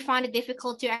 Do you find it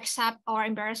difficult to accept or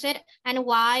embrace it? And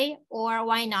why or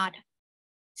why not?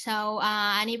 So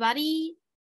anybody,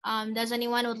 does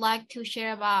anyone would like to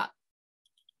share about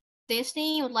this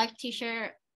thing? Would like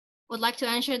to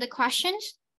answer the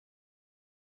questions?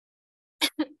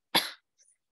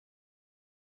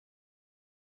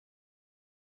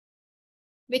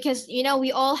 because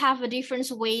we all have a different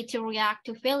way to react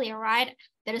to failure, right?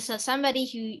 There's somebody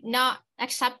who not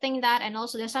accepting that, and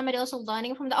also there's somebody also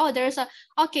learning from that. Oh, there's a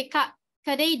okay, Kak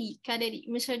Daddy,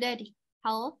 Mr. Daddy.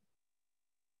 Hello.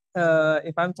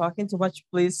 If I'm talking too much,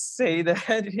 please say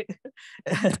that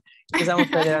because I'm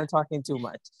afraid that I'm talking too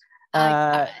much.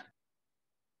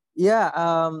 Yeah,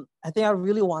 I think I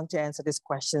really want to answer this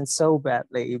question so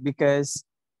badly because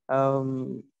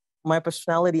my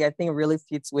personality, I think, really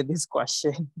fits with this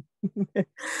question.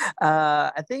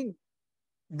 I think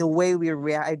the way we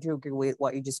react, I do agree with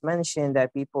what you just mentioned,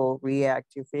 that people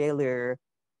react to failure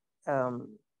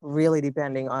really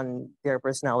depending on their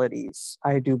personalities.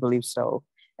 I do believe so.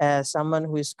 As someone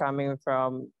who is coming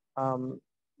from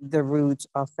the roots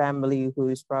of family who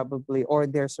is probably, or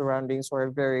their surroundings who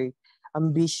are very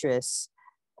ambitious,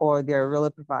 or they're really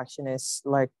perfectionists,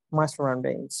 like my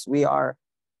surroundings, we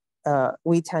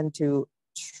tend to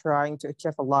trying to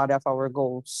achieve a lot of our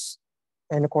goals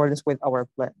in accordance with our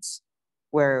plans,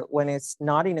 where when it's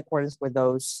not in accordance with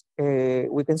those,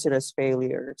 we consider as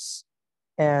failures.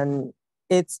 And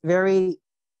it's very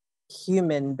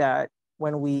human that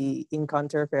when we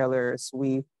encounter failures,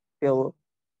 we feel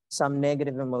some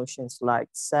negative emotions like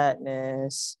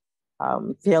sadness,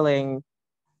 feeling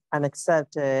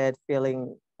unaccepted,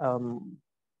 feeling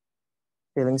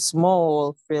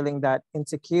small, feeling that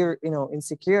insecure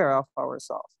of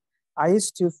ourselves. I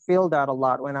used to feel that a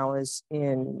lot when I was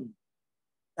in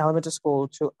elementary school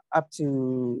to up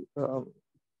to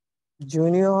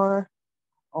junior,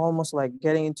 almost like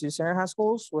getting into senior high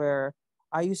schools, where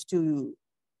I used to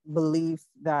believe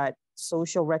that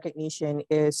social recognition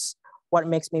is what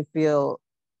makes me feel,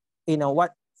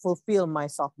 what fulfill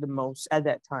myself the most at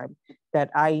that time,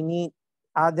 that I need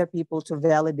other people to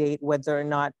validate whether or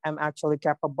not I'm actually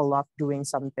capable of doing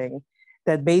something.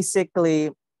 That basically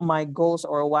my goals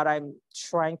or what I'm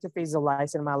trying to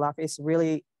visualize in my life is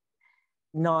really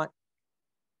not,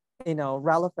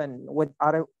 relevant with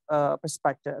other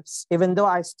perspectives, even though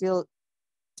I still,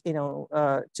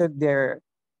 took their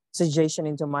suggestion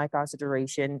into my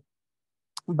consideration.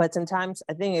 But sometimes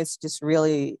I think it's just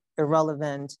really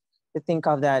irrelevant to think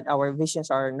of that our visions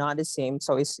are not the same.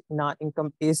 So it's not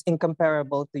is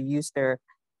incomparable to use their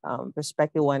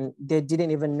perspective when they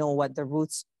didn't even know what the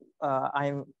roots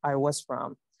I was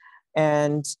from.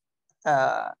 And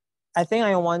I think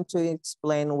I want to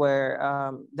explain where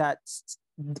that's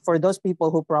for those people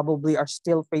who probably are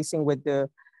still facing with the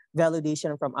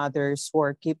validation from others, who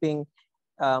are keeping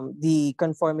the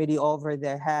conformity over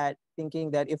their head,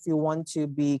 thinking that if you want to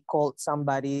be called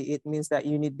somebody, it means that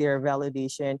you need their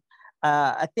validation.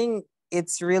 I think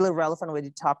it's really relevant with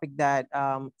the topic that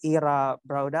Ira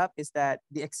brought up, is that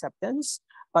the acceptance.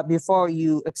 But before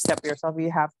you accept yourself,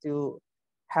 you have to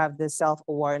have the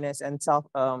self-awareness and self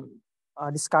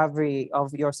discovery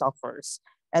of yourself first.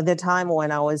 At the time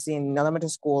when I was in elementary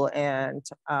school and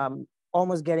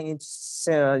almost getting into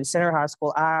senior high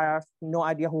school, I have no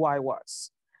idea who I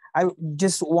was. I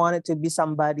just wanted to be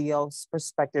somebody else's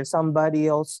perspective, somebody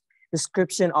else's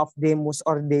description of Demus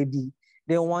or Dedi.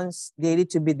 They want Dedi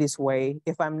to be this way.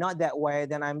 If I'm not that way,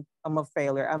 then I'm a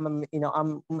failure. I'm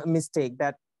a mistake.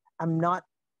 That I'm not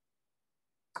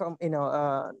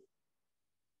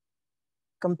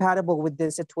compatible with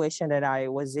the situation that I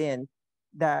was in.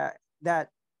 That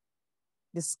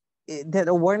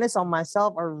awareness on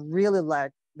myself are really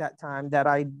like that time that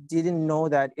I didn't know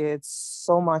that it's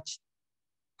so much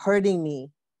hurting me,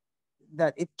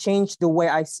 that it changed the way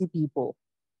I see people.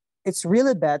 It's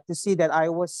really bad to see that I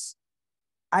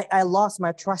lost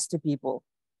my trust to people.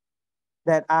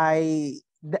 That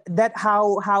that's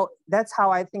how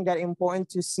I think that important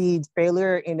to see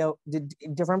failure in a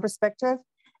different perspective,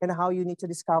 and how you need to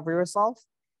discover yourself.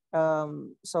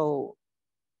 So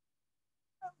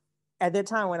at the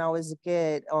time when I was a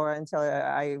kid, or until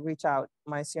I reached out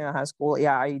my senior high school,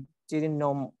 yeah, I didn't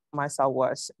know myself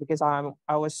was, because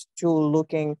I was too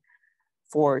looking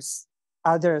for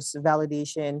others'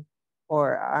 validation,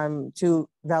 or I'm too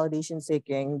validation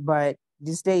seeking. But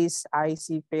these days I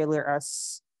see failure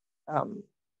as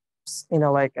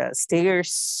like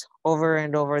stairs over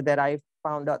and over, that I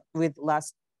found out with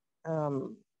last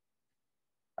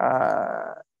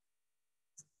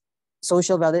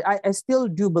social validation. I still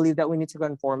do believe that we need to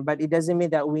conform, but it doesn't mean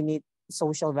that we need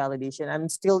social validation. I'm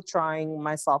still trying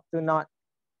myself to not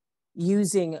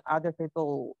using other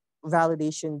people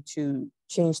validation to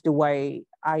change the way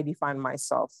I define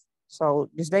myself. So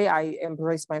this day I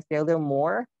embrace my failure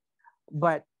more,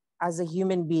 but as a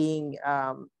human being,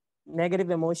 negative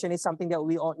emotion is something that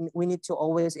we need to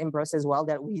always embrace as well.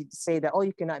 That we say that, oh,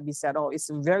 you cannot be sad. Oh, it's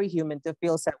very human to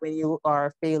feel sad when you are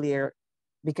a failure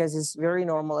because it's very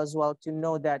normal as well to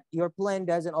know that your plan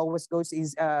doesn't always goes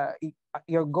is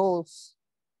your goals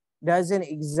doesn't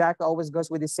exactly always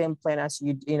goes with the same plan as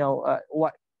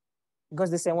what goes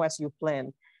the same way as you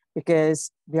plan,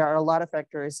 because there are a lot of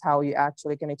factors how you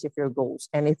actually can achieve your goals.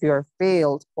 And if you're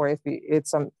failed, or if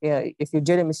you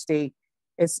did a mistake,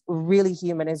 it's really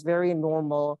human. It's very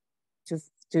normal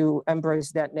to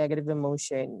embrace that negative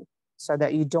emotion, so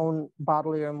that you don't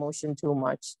bottle your emotion too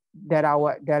much. That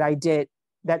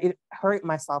it hurt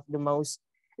myself the most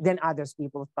than others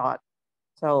people thought.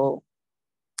 So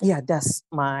yeah, that's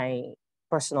my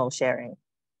personal sharing.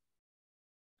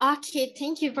 Okay,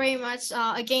 thank you very much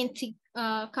again to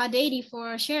Kak Dedy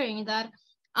for sharing that.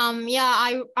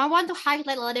 Yeah, I want to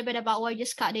highlight a little bit about what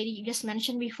Kak Dedy you just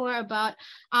mentioned before about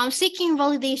seeking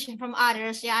validation from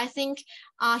others. Yeah, I think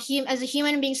as a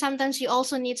human being, sometimes you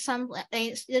also need some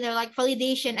like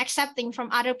validation, accepting from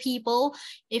other people.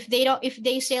 If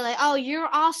they say like, oh, you're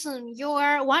awesome,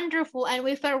 you're wonderful, and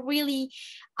we felt really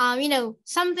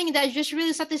something that just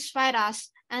really satisfied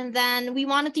us, and then we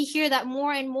wanted to hear that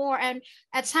more and more. And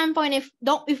at some point, if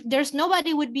there's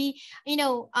nobody would be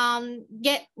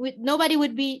nobody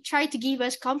would be try to give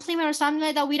us compliment or something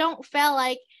like that, we don't feel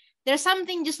like there's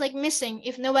something just like missing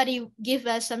if nobody give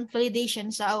us some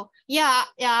validation. So yeah,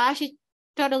 I actually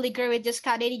totally agree with just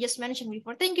Kak Dedy just mentioned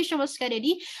before. Thank you so much, Kak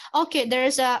Dedy. Okay,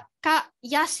 there's a Kak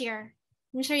Yasir.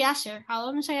 Mr. Yasir.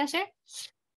 Hello, Mr. Yasir.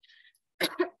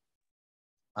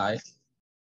 Hi.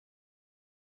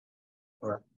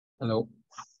 Hello.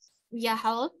 Yeah,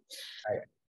 hello. Hi.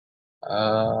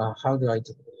 How do I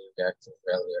typically react to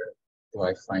failure? Do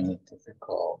I find it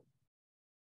difficult?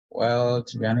 Well,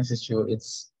 to be honest with you,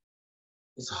 it's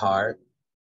hard.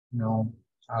 When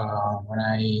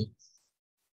I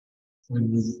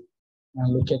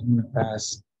look at in the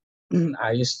past,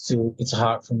 it's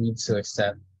hard for me to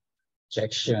accept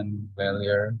rejection,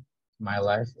 failure in my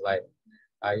life. Like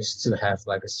I used to have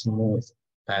like a smooth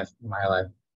path in my life.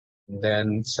 And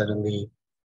then suddenly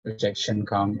rejection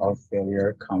come or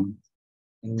failure come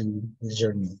in the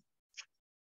journey.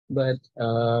 But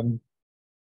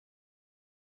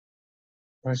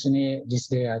personally, this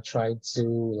day I tried to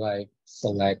like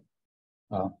select,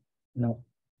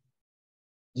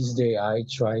 this day I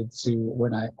tried to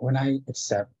when I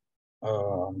accept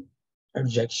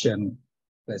rejection,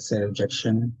 let's say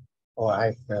rejection, or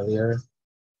I fail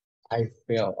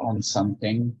on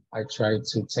something, I try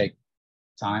to take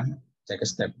time, take a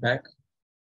step back.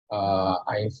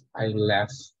 I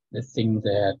left the thing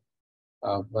that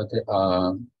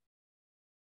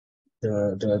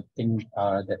the thing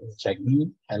that reject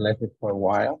me. I left it for a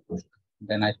while.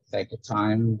 Then I take a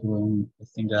time doing the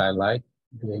thing that I like,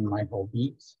 doing my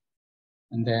hobbies.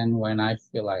 And then when I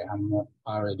feel like I'm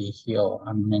already healed,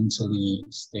 I'm mentally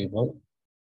stable,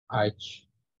 I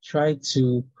try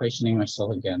to questioning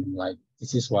myself again, like,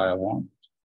 this is what I want.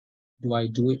 Do I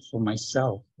do it for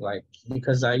myself? Like,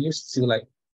 because I used to, like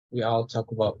we all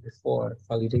talked about before,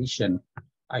 validation.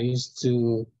 I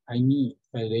need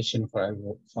validation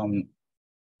from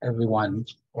everyone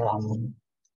around me.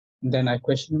 And then I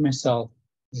question myself,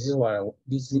 this is what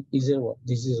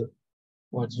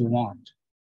you want.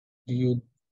 Did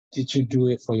you do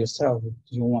it for yourself? Do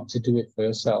you want to do it for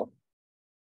yourself?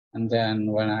 And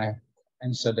then when I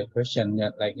answer the question,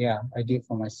 yeah, I do it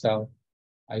for myself.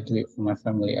 I do it for my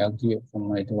family. I'll do it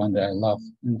for the one that I love.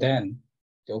 And then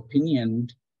the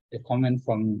comment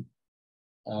from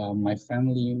my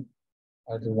family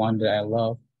or the one that I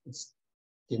love, it's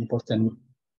the important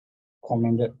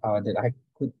comment that I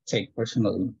could take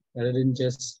personally, rather than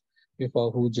just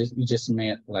people who you just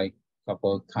met like a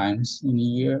couple of times in a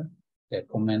year that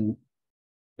comment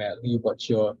badly about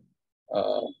your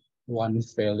one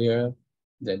failure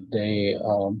that they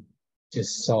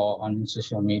just saw on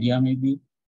social media. Maybe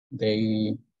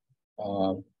they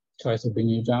try to bring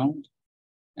you down,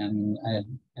 and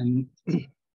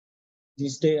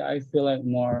this day I feel like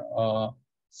more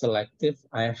selective.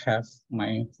 I have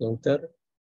my filter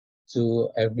to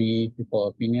every people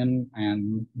opinion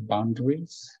and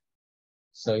boundaries.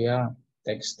 So yeah,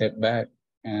 take a step back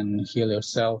and heal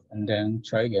yourself and then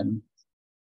try again.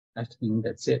 I think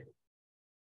that's it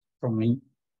from me.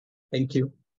 Thank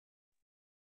you.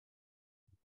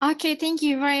 Okay, thank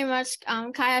you very much,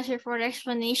 Kak Yasir, for the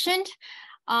explanation.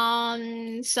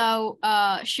 So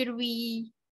should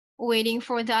we waiting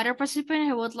for the other participant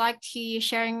who would like to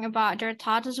sharing about their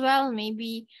thoughts as well?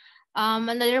 Maybe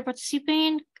another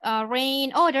participant,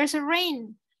 Rain. Oh, there's a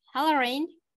Rain. Hello, Rain.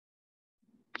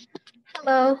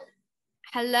 Hello.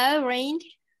 Hello, Rain.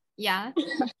 Yeah.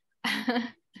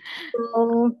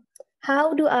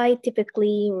 How do I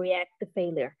typically react to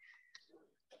failure?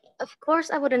 Of course,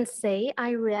 I wouldn't say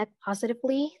I react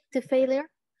positively to failure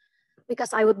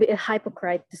because I would be a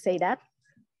hypocrite to say that.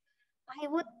 I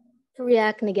would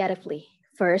react negatively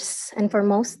first and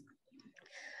foremost.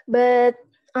 But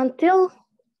until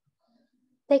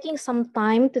taking some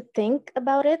time to think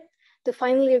about it, to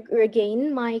finally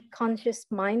regain my conscious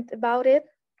mind about it,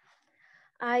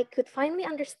 I could finally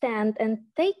understand and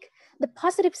take the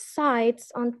positive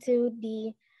sides onto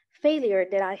the failure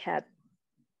that I had.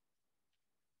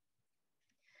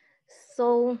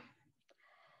 So,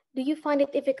 do you find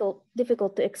it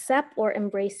difficult to accept or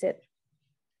embrace it?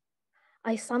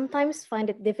 I sometimes find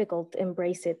it difficult to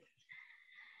embrace it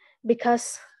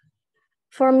because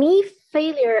for me,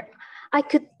 failure, I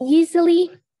could easily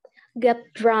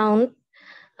get drowned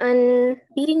and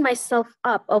beating myself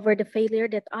up over the failure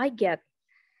that I get.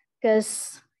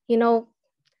 Because, you know,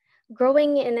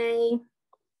 growing in a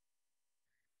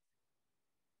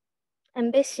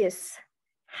ambitious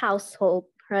household,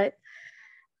 right?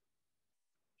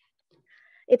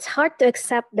 It's hard to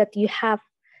accept that you have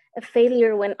a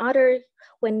failure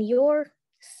when your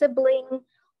sibling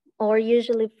or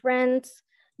usually friends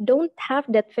don't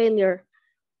have that failure.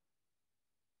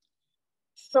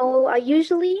 So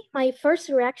my first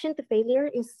reaction to failure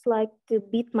is like to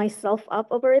beat myself up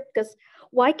over it because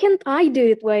why can't I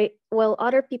do it while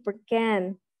other people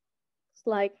can? It's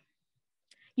like,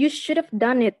 you should have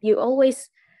done it. You always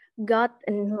got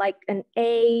an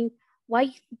A.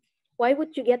 Why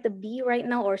would you get a B right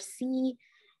now or C?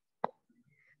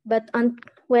 But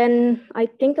when I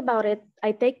think about it,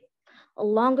 I take a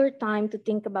longer time to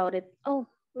think about it. Oh,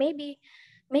 maybe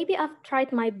I've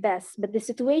tried my best, but the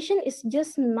situation is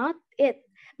just not it.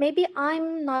 Maybe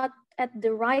I'm not at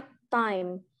the right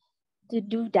time to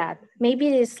do that. Maybe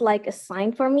it's like a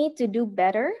sign for me to do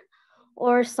better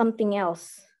or something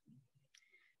else.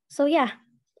 So yeah,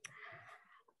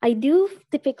 I do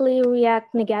typically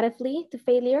react negatively to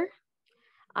failure.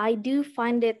 I do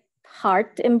find it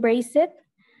hard to embrace it,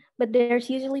 but there's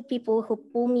usually people who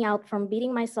pull me out from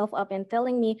beating myself up and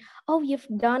telling me, oh, you've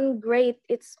done great.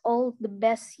 It's all the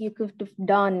best you could have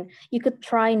done. You could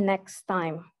try next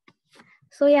time.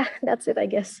 So yeah, that's it, I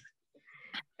guess.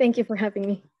 Thank you for having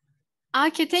me.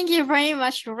 Okay, thank you very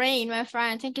much, Rain, my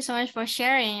friend. Thank you so much for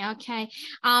sharing. Okay.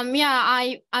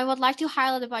 Yeah, I would like to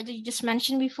highlight about what you just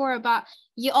mentioned before about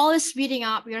you always beating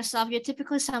up yourself. You're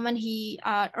typically someone who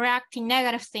reacting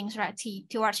negative things, right,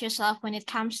 towards yourself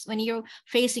when you're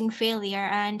facing failure.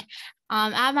 And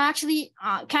I'm actually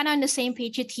kind of on the same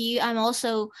page with you.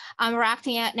 I'm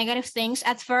reacting at negative things.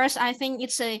 At first, I think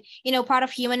it's a part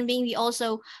of human being. We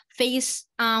also face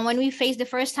when we face the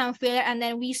first time failure, and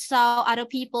then we saw other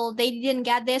people, they didn't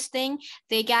get this thing,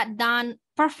 they got done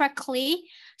perfectly.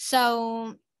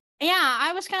 So yeah,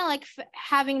 I was kind of like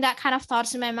having that kind of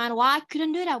thoughts in my mind. Why I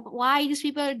couldn't do that? Why these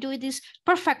people do this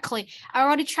perfectly? I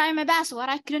already tried my best. What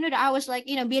I couldn't do that? I was like,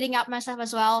 beating up myself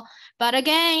as well. But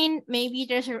again, maybe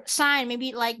there's a sign.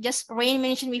 Maybe like just Rain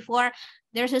mentioned before,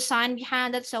 there's a sign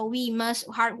behind that. So we must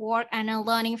hard work and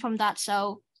learning from that.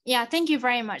 So yeah, thank you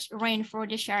very much, Rain, for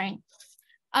the sharing.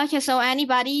 Okay, so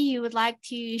anybody who would like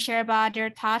to share about their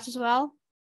thoughts as well?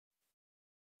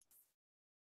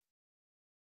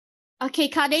 Okay,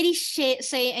 Kadedi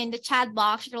say in the chat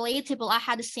box, relatable. I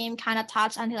had the same kind of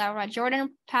thoughts until I read Jordan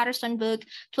Peterson book,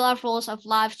 12 Rules of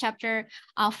Life, chapter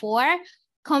 4.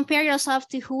 Compare yourself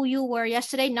to who you were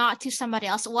yesterday, not to somebody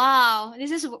else. Wow, this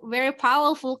is a very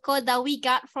powerful quote that we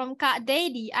got from Kak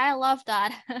Dedi. I love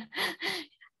that.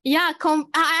 Yeah,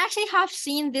 I actually have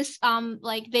seen this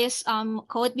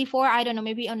quote before. I don't know,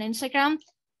 maybe on Instagram.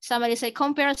 Somebody said,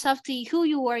 compare yourself to who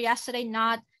you were yesterday,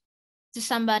 not to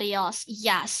somebody else.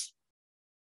 Yes.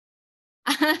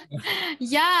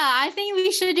 Yeah, I think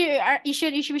we should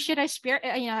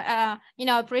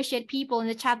appreciate people in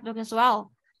the chat book as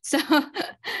well. So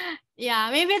yeah,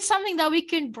 maybe it's something that we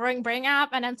could bring up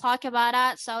and then talk about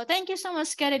that. So thank you so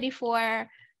much, Kennedy, for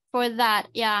that.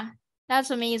 Yeah,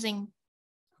 that's amazing.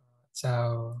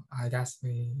 So I guess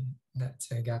let's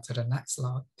get to the next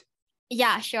slide.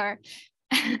 Yeah, sure.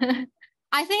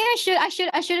 I think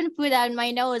I shouldn't put that in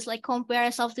my notes, like compare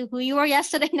yourself to who you were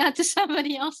yesterday, not to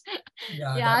somebody else.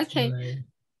 Yeah, okay. Really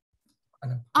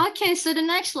okay, so the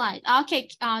next slide. Okay,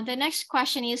 the next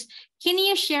question is, can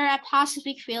you share a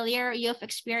positive failure you've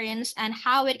experienced and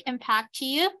how it impacted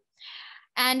you?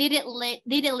 And did it lead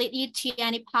you to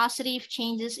any positive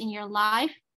changes in your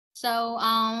life? So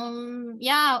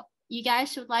yeah, you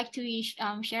guys would like to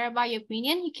share about your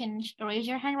opinion, you can raise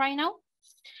your hand right now.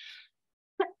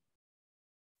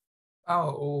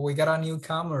 Oh, we got a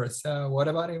newcomer. So what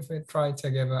about if we try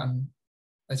to give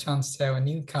a chance to our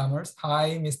newcomers?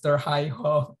 Hi, Mr. Hi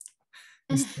Ho.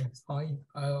 Mr. Hi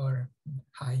or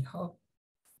Hi Ho.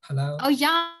 Hello. Oh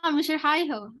yeah, Mr.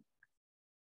 Hi-Ho.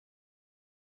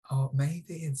 Oh,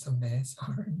 maybe it's a miss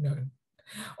or no.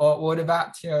 Or what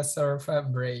about your Sir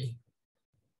February?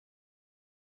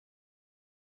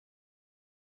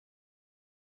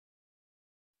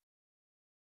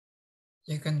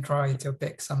 You can try to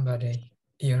pick somebody.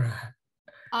 Ira.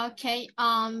 Okay.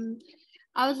 I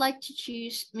would like to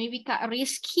choose maybe Kak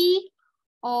Rizky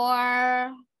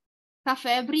or Kak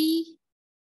Febri,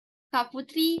 Kak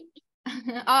Putri.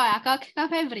 Oh ya, Kak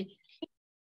Febri.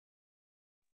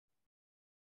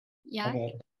 Ya.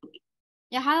 Okay.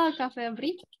 Ya, halo Kak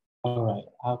Febri. All right.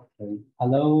 Okay.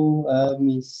 Hello,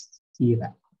 Miss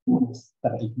Ira,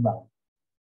 Mr. Iqbal.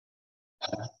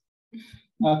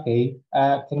 Okay.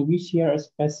 Can you share a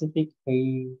specific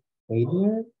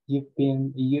failure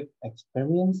you've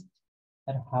experienced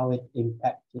and how it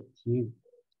impacted you?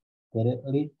 Did it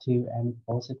lead to any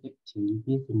positive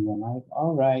changes in your life?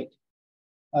 All right.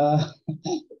 Uh,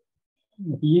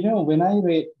 when I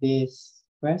read these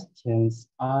questions,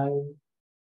 I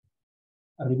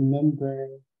remember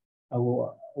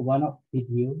one of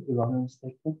video, if I'm not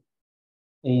mistaken,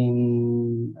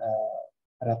 in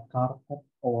red carpet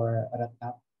or red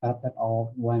carpet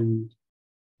of one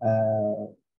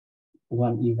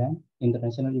event,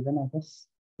 international event, I guess.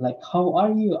 Like, how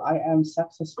are you? I am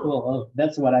successful. Oh,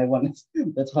 that's what I want.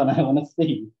 That's what I want to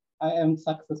say. I am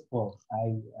successful.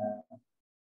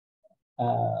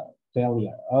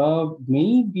 Failure.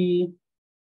 Maybe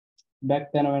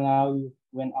back then when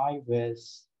I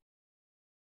was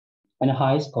in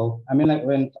high school. I mean, like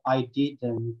when I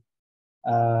didn't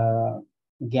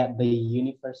get the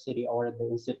university or the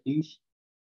institution,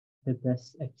 the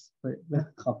best expert.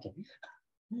 Okay.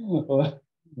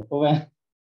 when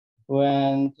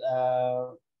when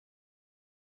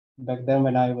back then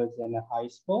when I was in high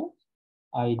school,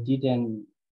 I didn't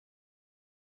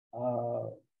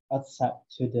accept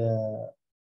to the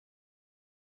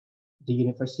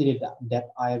university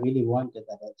that I really wanted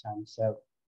at that time. So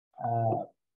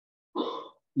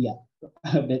yeah,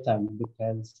 at that time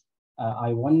because I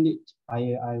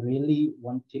really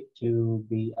wanted to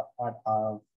be a part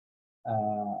of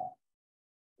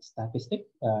statistic,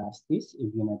 STIS, if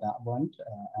you know that one,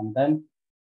 and then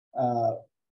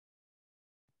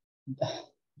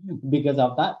because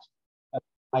of that,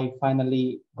 I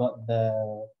finally got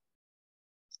the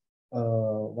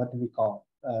what do we call?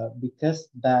 Because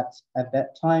that at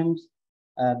that time,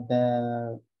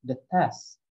 the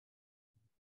test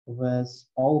was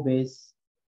always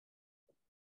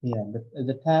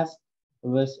the test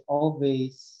was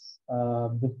always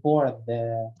before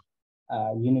the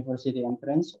university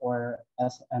entrance or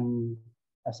SNPTN,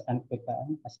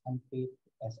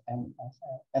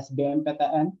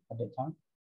 SBMPTN at the time,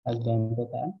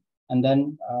 SBMPTN, and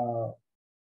then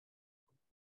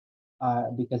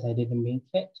because I didn't make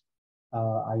it,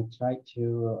 I tried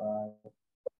to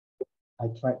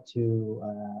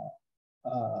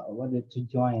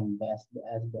join the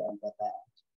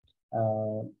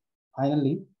SBMPTN.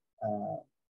 Finally,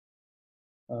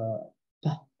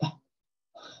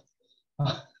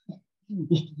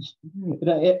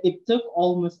 it took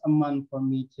almost a month for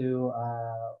me to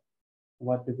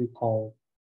what do we call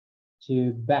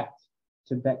back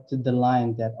to the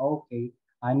line that okay,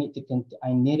 I needed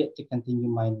to continue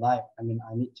my life. I mean,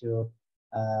 I need to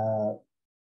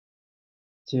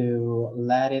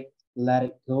let it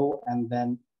go and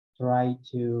then try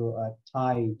to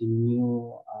tie the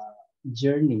new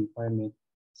journey for me.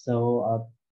 So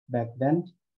back then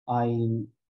I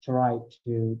tried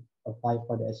to apply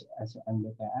for the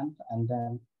SMBKN, and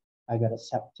then I got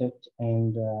accepted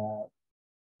in the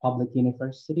public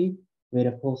university with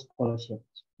a full scholarship.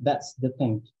 That's the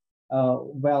thing.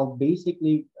 Well,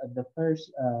 basically, the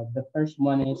first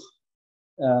one is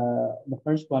the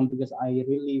first one because I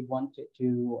really wanted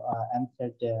to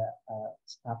enter the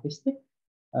statistic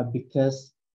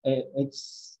because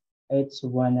it's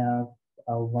one of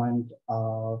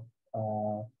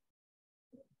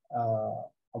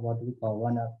what do we call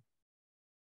one of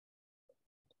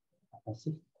apa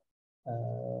sih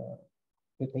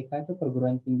PTK itu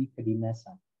perguruan tinggi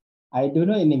kedinasan. I don't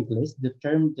know in English the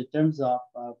terms of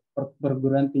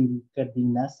perguruan tinggi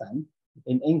kedinasan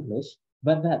in English,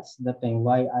 but that's the thing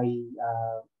why I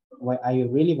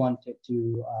really wanted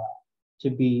to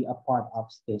be a part of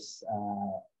this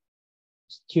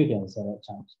students at that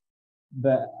time.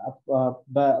 But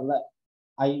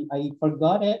I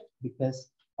forgot it because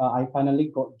I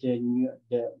finally got the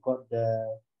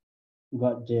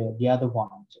other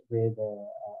one with a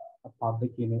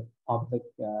public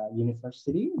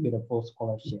university with a full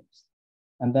scholarships,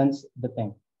 and then the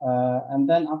thing. And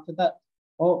then after that,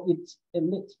 it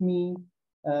leads me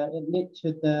it led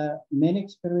to the many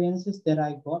experiences that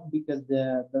I got because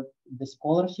the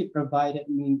scholarship provided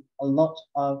me a lot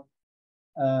of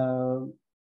uh,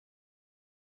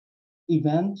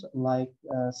 events like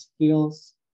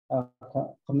skills,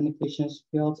 communication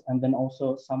skills, and then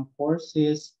also some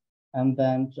courses. And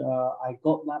then I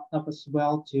got laptop as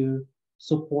well to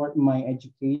support my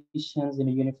educations in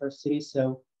the university.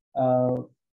 So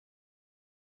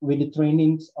with the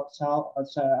trainings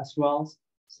as well.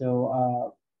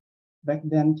 So back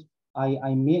then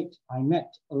I met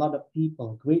a lot of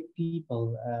people, great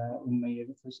people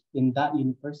in that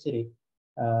university.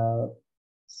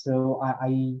 So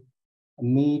I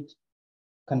made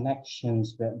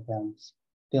connections with them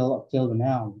till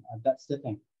now. That's the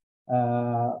thing.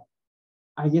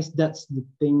 I guess that's the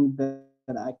thing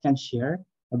that I can share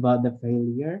about the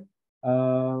failure.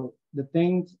 The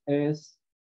thing is,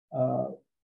 uh,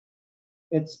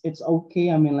 it's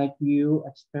okay. I mean, like you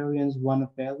experience one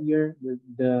failure.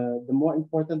 The more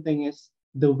important thing is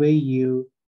the way you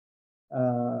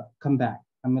come back.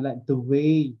 I mean, like the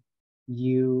way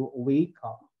you wake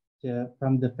up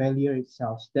from the failure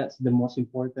itself. That's the most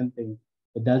important thing.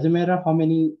 It doesn't matter how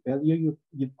many failure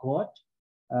you've got,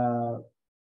 uh,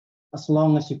 as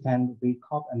long as you can wake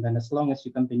up and then as long as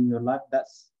you continue your life,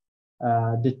 that's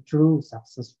the true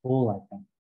successful, I think.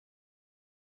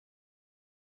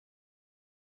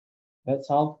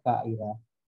 That's all, Kak Ira.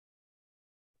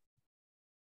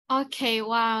 Okay,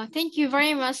 wow. Thank you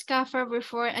very much, Kaffer,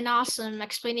 for an awesome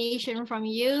explanation from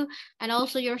you. And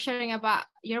also you're sharing about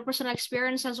your personal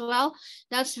experience as well.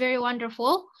 That's very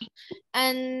wonderful.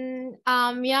 And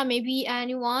yeah, maybe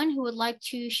anyone who would like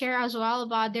to share as well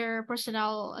about their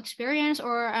personal experience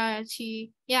or to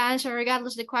answer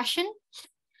regardless the question.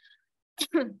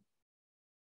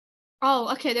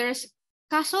 Oh, okay, there's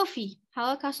Ka Sophie.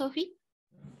 Hello, Ka Sophie.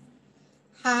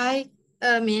 Hi,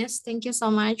 Miss. Thank you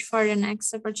so much for the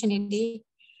next opportunity.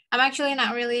 I'm actually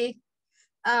not really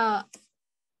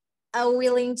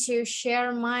willing to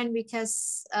share mine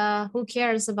because who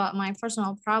cares about my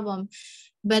personal problem?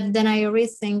 But then I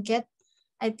rethink it.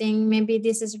 I think maybe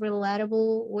this is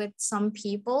relatable with some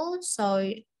people,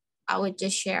 so I would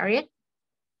just share it.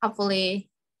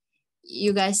 Hopefully,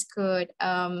 you guys could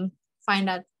find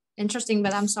that interesting,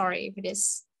 but I'm sorry if it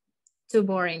is too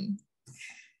boring.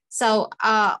 So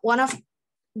one of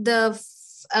the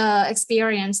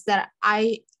experience that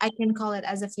I can call it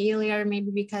as a failure, maybe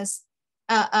because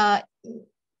back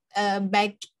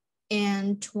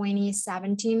in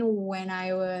 2017 when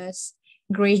I was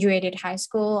graduated high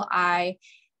school, I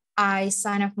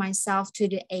signed up myself to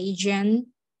the education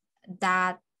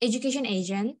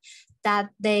agent that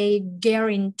they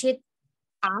guaranteed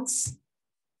us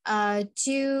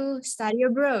to study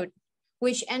abroad,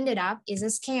 which ended up is a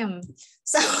scam.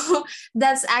 So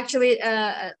that's actually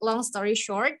a long story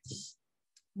short.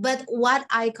 But what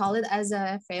I call it as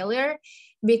a failure,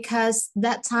 because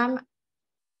that time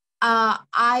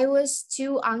I was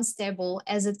too unstable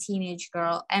as a teenage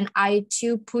girl, and I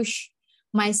too push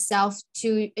myself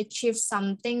to achieve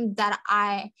something that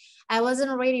I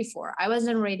wasn't ready for. I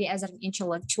wasn't ready as an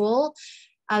intellectual.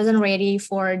 I wasn't ready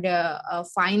for the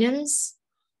finance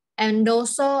and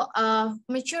also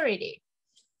maturity.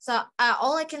 So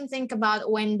all I can think about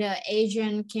when the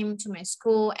agent came to my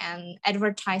school and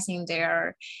advertising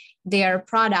their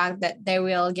product that they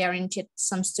will guarantee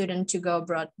some student to go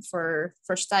abroad for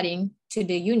studying to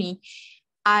the uni,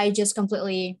 I just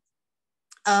completely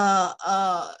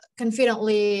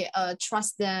confidently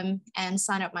trust them and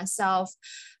sign up myself,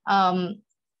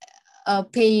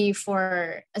 pay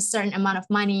for a certain amount of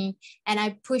money, and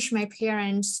I push my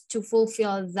parents to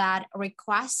fulfill that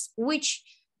request, which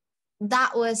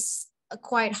that was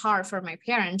quite hard for my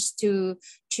parents to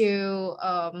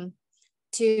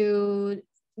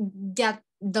get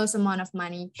those amount of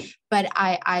money. But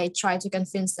I try to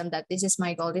convince them that this is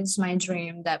my goal, this is my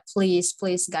dream, that please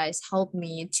guys help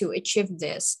me to achieve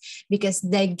this, because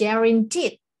they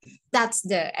guaranteed. That's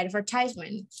the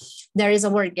advertisement. There is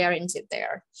a word guaranteed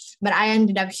there. But I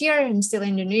ended up here and still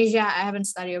in Indonesia. I haven't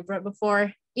studied abroad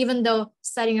before, even though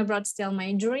studying abroad is still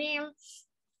my dream.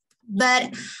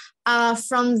 But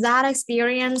from that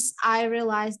experience, I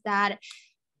realized that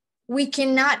we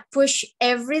cannot push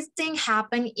everything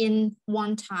happen in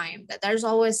one time, that there's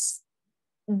always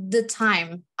the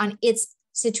time on its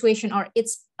situation or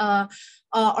its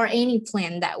or any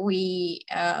plan that we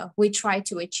try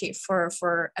to achieve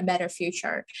for a better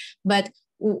future. But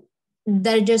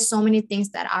there are just so many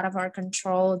things that are out of our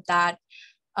control that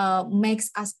makes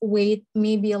us wait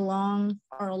maybe long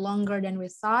or longer than we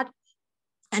thought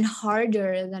and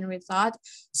harder than we thought.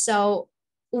 So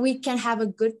we can have a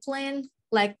good plan,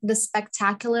 like the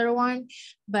spectacular one,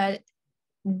 but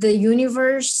the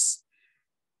universe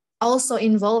also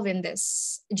involved in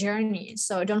this journey.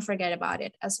 So don't forget about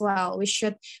it as well. We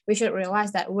should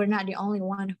realize that we're not the only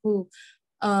one who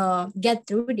get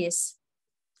through this.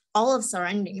 All of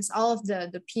surroundings, all of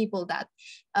the people that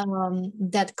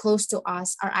close to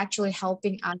us are actually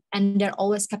helping us, and there are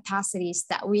always capacities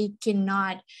that we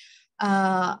cannot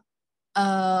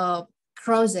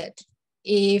cross it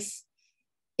if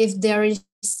there is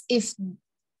if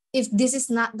this is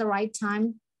not the right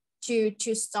time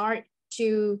to start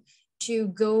to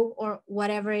go or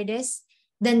whatever it is,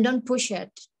 then don't push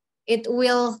it. It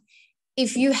will,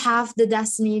 if you have the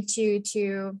destiny to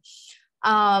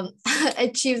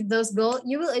achieve those goals,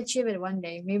 you will achieve it one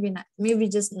day. Maybe not, maybe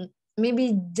just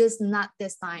not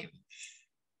this time.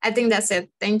 I think that's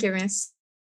it. Thank you, Miss.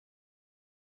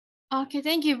 Okay,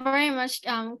 thank you very much,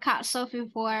 Kat Sophie,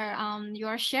 for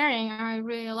your sharing. I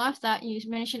really love that you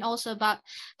mentioned also about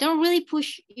don't really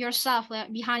push yourself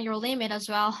behind your limit as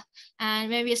well, and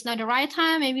maybe it's not the right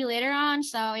time, maybe later on.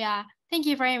 So yeah, thank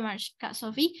you very much, Kat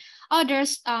Sophie. Oh,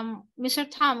 there's Mr.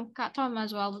 Tom, Kat Tom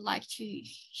as well would like to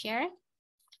share.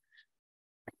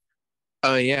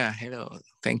 Oh yeah, hello.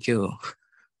 Thank you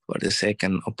for the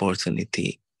second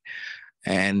opportunity.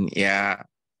 And yeah,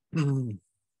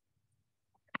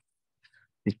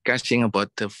 discussing about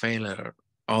the failure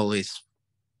always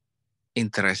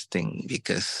interesting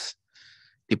because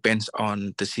depends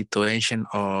on the situation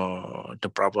or the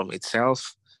problem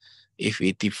itself. If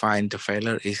we define the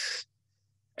failure is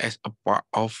as a part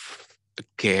of a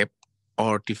gap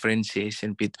or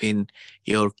differentiation between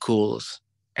your goals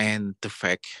and the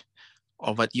fact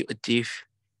or what you achieve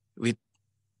with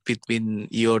between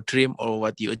your dream or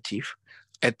what you achieve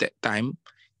at that time,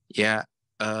 yeah,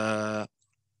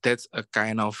 that's a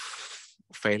kind of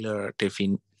failure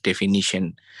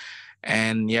definition.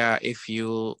 And yeah, if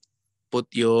you put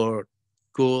your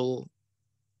goal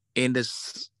in the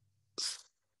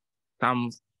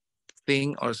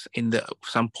something or in the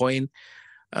some point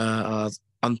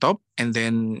on top, and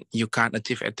then you can't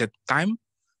achieve at that time,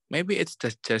 maybe it's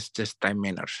just time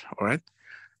matters, all right?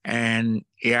 And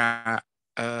yeah,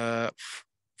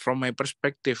 from my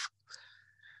perspective,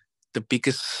 the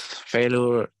biggest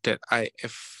failure that I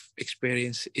have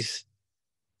experienced is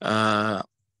I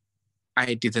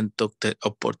didn't took the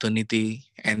opportunity,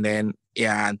 and then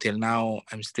yeah, until now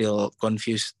I'm still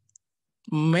confused.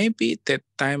 Maybe that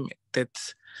time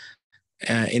that's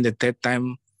in that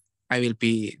time I will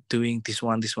be doing this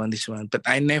one, but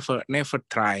I never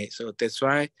try. So that's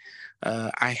why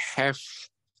I have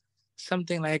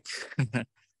something like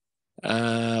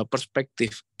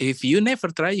perspective. If you never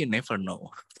try, you never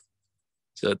know.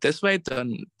 So that's why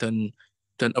don't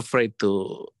afraid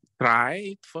to try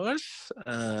it first.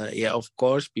 Yeah, of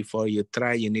course, before you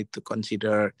try, you need to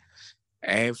consider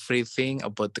everything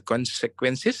about the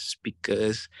consequences,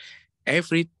 because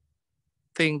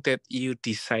everything that you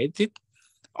decided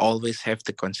always have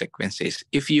the consequences.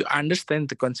 If you understand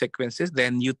the consequences,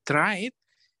 then you try it,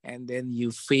 and then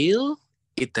you fail,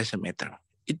 it doesn't matter.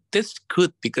 That's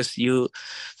good because you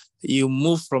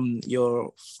move from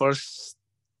your first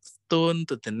stone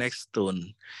to the next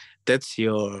stone. That's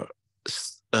your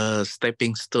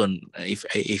stepping stone. If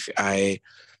I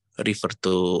refer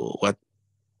to what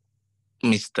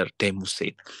Mr. Temu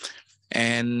said,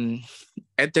 and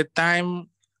at that time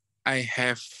I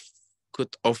have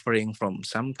good offering from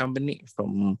some company,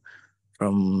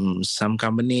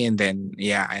 and then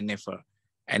yeah, I never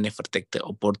take the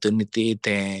opportunity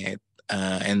that,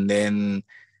 and then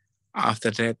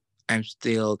after that I'm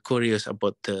still curious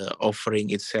about the offering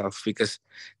itself, because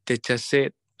they just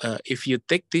said if you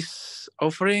take this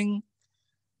offering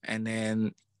and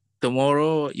then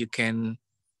tomorrow you can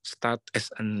start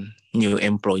as a new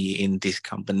employee in this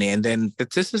company, and then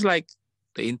this is like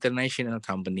the international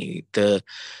company, the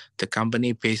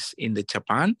company based in the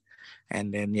Japan,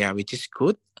 and then yeah, which is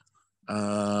good,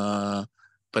 but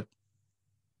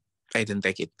I didn't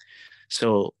take it.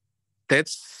 So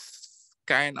that's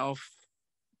kind of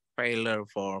failure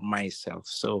for myself.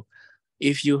 So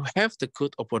if you have the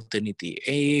good opportunity,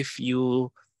 if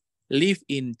you live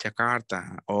in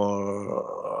Jakarta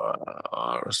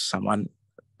or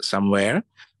somewhere,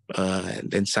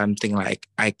 then something like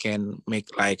I can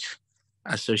make like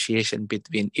association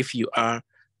between if you are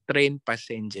train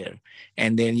passenger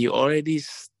and then you already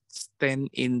stand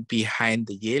in behind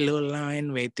the yellow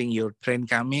line waiting your train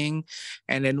coming,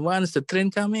 and then once the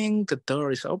train coming, the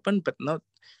door is open, but not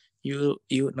you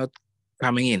not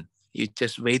coming in, you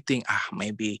just waiting,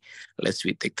 maybe let's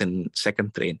we take the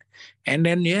second train, and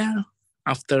then yeah,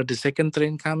 after the second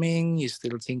train coming, you're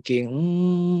still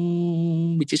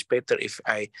thinking, which is better if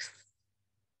I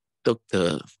took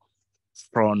the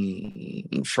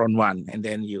front one, and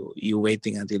then you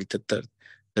waiting until the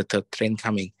third train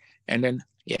coming, and then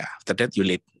after that you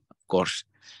late, of course.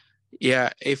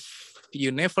 If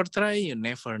you never try, you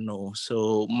never know.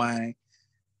 So my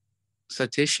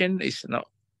suggestion is not,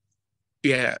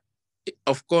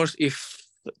 of course, if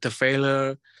the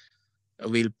failure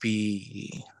will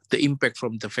be, the impact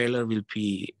from the failure will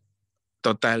be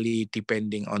totally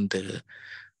depending on the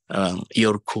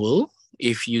your goal.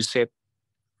 If you set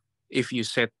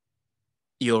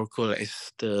your goal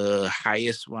as the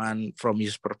highest one from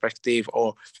your perspective,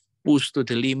 or push to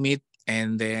the limit,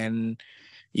 and then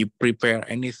you prepare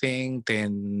anything,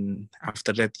 then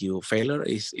after that you failure,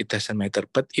 it doesn't matter.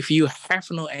 But if you have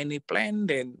no any plan,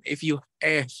 then if you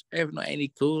have no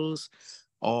any goals,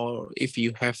 or if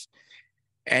you have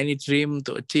any dream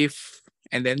to achieve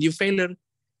and then you failure,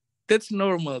 that's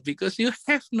normal because you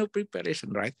have no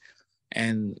preparation, right?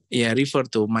 And refer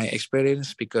to my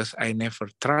experience, because I never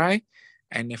try,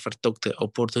 I never took the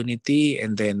opportunity,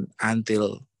 and then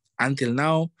until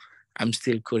now, I'm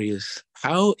still curious.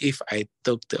 How if I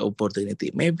took the opportunity?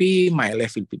 Maybe my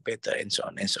life will be better, and so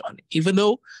on and so on. Even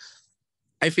though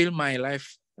I feel my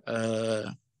life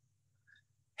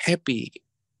happy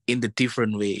in the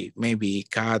different way. Maybe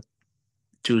God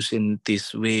choosing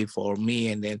this way for me,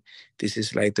 and then this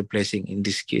is like the blessing in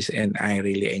this case, and I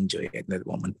really enjoy it at that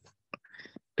moment.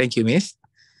 Thank you, Miss.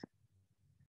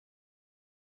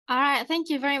 All right, thank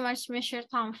you very much, Mr.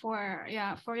 Tom, for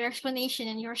your explanation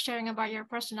and your sharing about your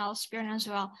personal experience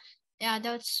as well. Yeah,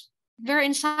 that's very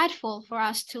insightful for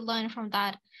us to learn from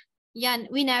that. Yeah,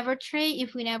 we never try.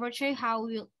 If we never try, how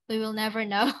we will never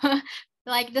know.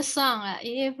 Like the song,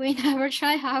 if we never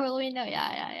try, how will we know?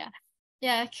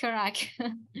 Yeah, correct.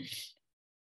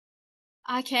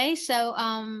 Okay, so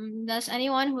does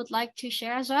anyone who would like to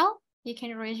share as well? You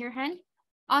can raise your hand.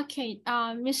 Okay,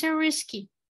 Mr. Risky.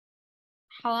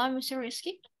 Hello, Mr.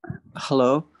 Risky.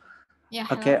 Hello. Yeah.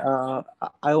 Okay. Hello.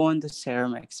 I want to share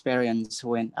my experience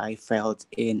when I failed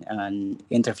in an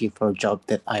interview for a job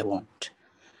that I want.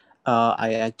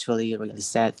 I actually really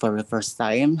sad for the first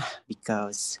time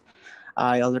because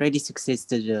I already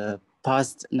succeeded to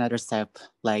pass another step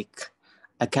like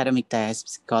academic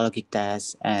tests, psychological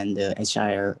tests, and the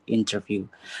HR interview,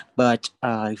 but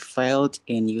I failed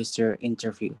in user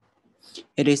interview.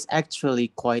 It is actually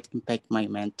quite impact my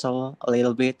mental a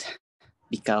little bit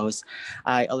because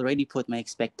I already put my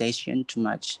expectation too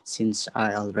much since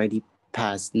I already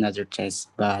passed another test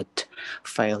but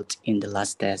failed in the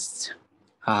last test.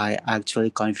 I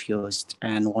actually confused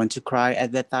and want to cry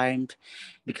at that time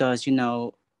because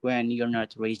when you're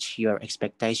not reach your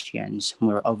expectations,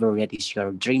 moreover that is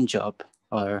your dream job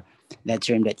or that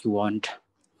dream that you want.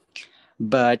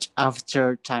 But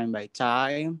after time by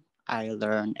time, I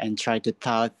learned and try to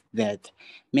thought that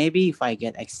maybe if I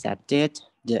get accepted,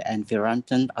 the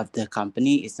environment of the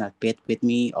company is not fit with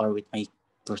me or with my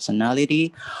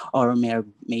personality, or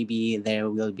maybe there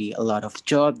will be a lot of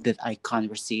job that I can't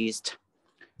resist.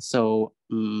 So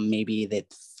maybe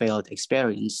that failed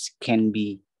experience can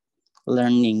be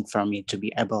learning from me to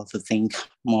be able to think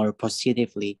more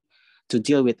positively, to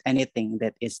deal with anything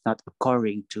that is not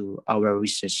according to our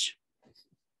research.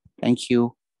 Thank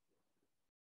you.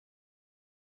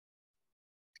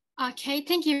 Okay,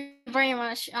 thank you very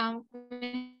much,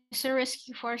 Mr.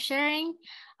 Risky, for sharing.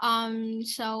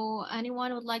 So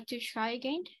anyone would like to try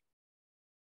again?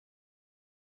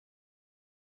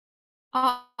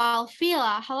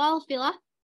 Alfila. Hello, Alfila.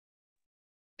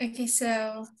 Okay,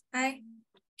 so hi.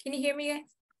 Can you hear me, guys?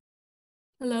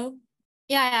 Hello?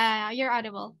 Yeah, you're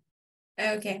audible.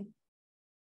 Okay.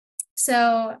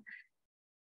 So,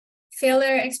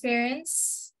 failure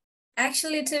experience.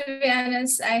 Actually, to be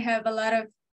honest, I have a lot of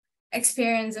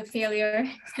experience of failure.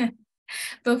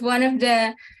 But one of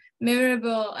the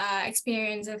memorable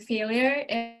experience of failure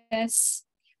is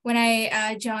when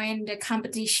I joined the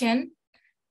competition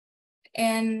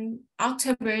in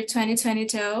October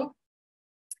 2022.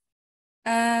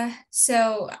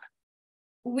 So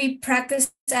we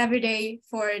practiced every day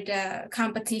for the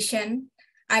competition.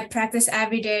 I practice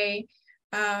every day.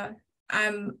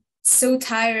 I'm so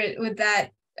tired with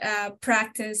that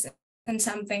practice and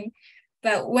something.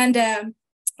 But when the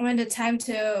time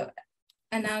to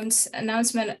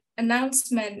announcement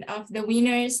of the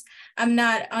winners, I'm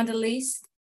not on the list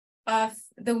of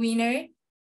the winner.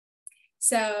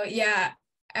 So yeah,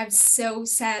 I'm so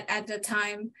sad at the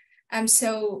time. I'm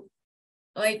so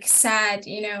sad,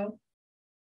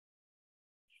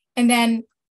 And then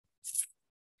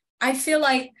I feel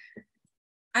like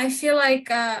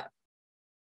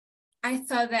I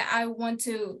thought that I want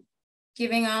to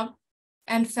giving up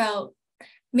and felt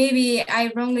maybe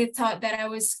I wrongly thought that I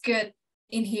was good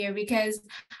in here because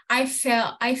I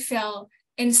felt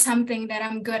in something that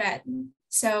I'm good at.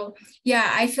 So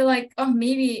yeah, I feel like, oh,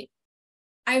 maybe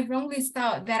I wrongly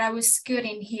thought that I was good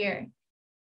in here.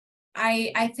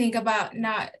 I think about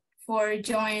not for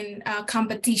join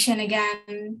competition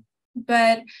again,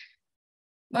 but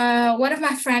one of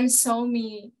my friends told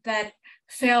me that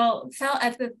fail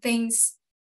at the things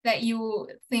that you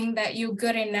think that you're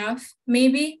good enough,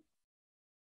 maybe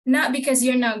not because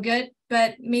you're not good,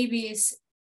 but maybe it's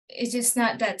just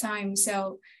not that time.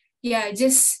 So yeah,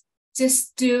 just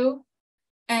do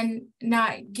and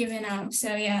not giving up.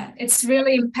 So yeah, it's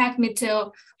really impact me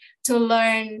to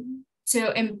learn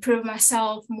to improve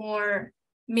myself more.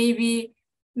 Maybe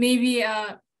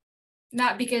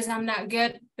not because I'm not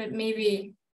good, but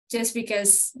maybe just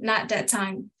because not that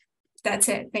time. That's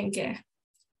it. Thank you.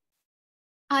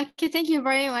 Okay, thank you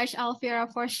very much, Alfira,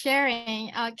 for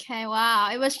sharing. Okay, wow,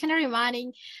 it was kind of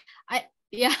reminding,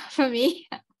 for me.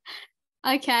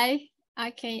 Okay,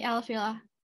 Alfira,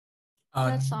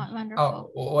 that's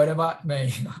wonderful. Oh, what about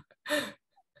me?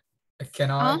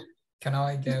 Can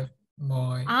I give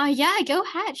my? Yeah, go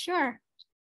ahead, sure.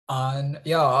 And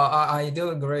yeah, I do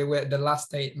agree with the last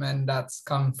statement that's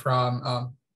come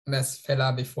from Miss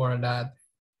Phila before that.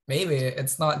 Maybe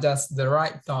it's not just the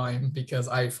right time, because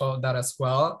I felt that as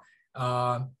well.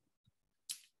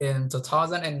 In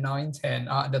 2019,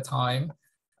 at the time,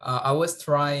 I was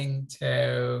trying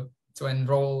to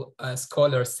enroll a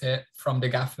scholarship from the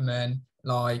government.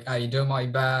 Like, I do my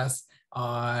best.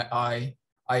 I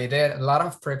did a lot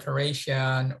of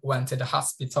preparation, went to the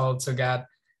hospital to get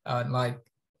like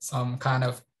some kind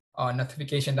of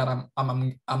notification that I'm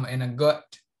in a good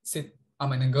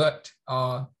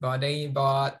body,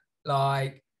 but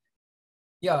like,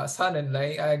 yeah,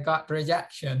 suddenly I got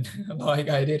rejection. Like,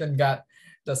 I didn't get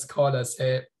the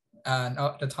scholarship, and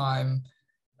at the time,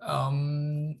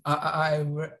 I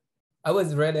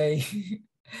was really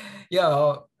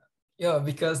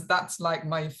because that's like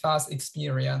my first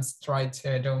experience. Tried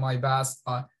to do my best,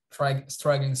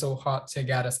 struggling so hard to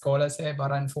get a scholarship,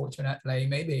 but unfortunately,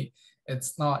 maybe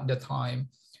it's not the time.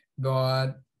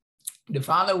 But the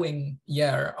following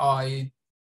year, I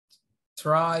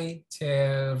try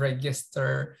to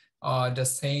register the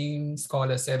same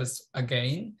scholarships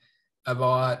again.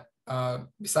 But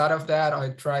beside of that,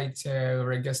 I try to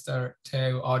register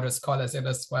to other scholarships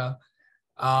as well.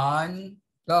 And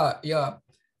yeah,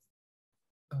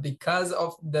 because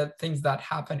of the things that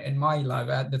happened in my life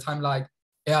at the time, like,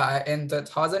 yeah, in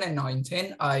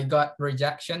 2019, I got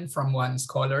rejection from one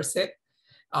scholarship.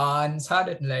 And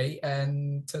suddenly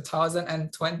in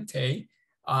 2020,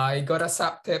 I got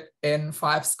accepted in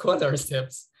 5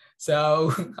 scholarships.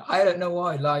 So I don't know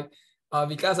why, like,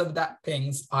 because of that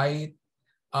things, it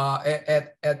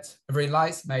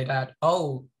realized me that,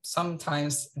 oh,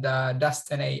 sometimes the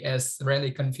destiny is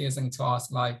really confusing to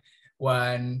us. Like,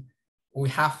 when we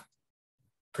have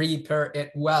prepared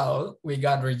it well, we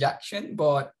got rejection.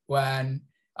 But when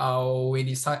we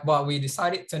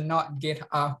decided to not give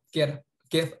up,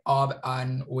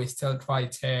 and we still try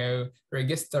to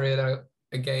register it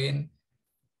again.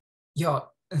 Yeah,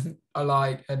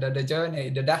 like the journey,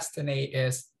 the destiny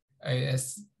is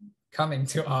coming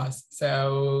to us.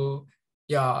 So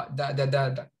yeah,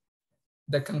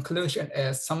 the conclusion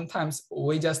is sometimes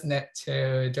we just need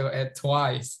to do it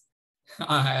twice,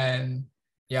 and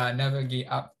yeah, never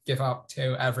give up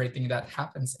to everything that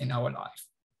happens in our life,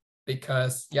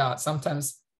 because yeah,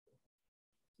 sometimes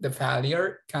the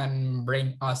failure can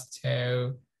bring us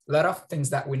to a lot of things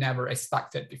that we never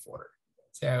expected before.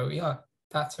 So yeah,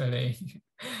 that's really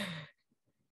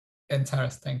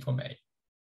interesting for me.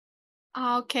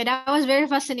 Okay, that was very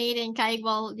fascinating,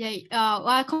 Kaigbal. Yeah,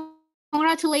 well,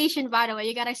 congratulations, by the way.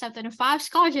 You got accepted in 5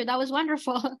 scholarships. That was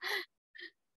wonderful.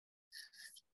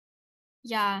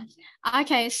 Yeah.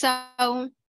 Okay, so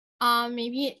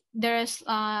maybe there's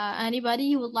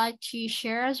anybody who would like to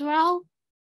share as well?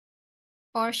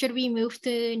 Or should we move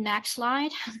to next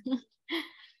slide?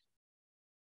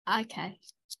 Okay.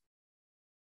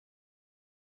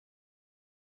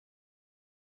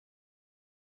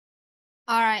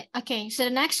 All right. Okay. So the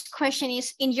next question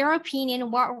is, in your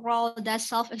opinion, what role does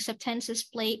self-acceptance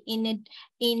play in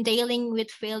dealing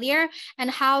with failure, and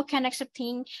how can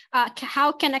accepting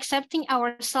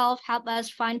ourselves help us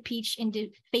find peace in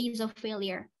the face of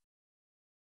failure?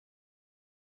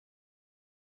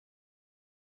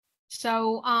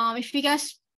 So if you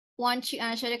guys want to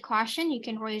answer the question, you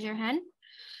can raise your hand.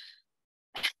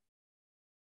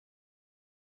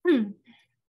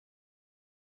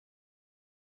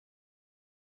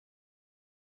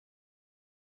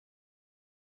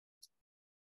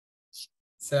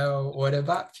 So what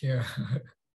about you?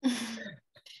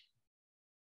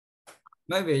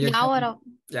 Maybe you Yeah, can,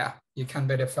 yeah, you can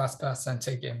be the first person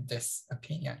to give this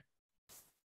opinion.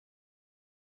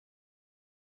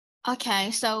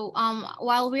 Okay, so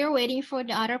while we're waiting for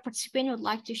the other participant who would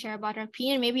like to share about their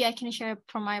opinion, maybe I can share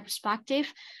from my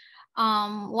perspective.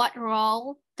 What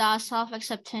role does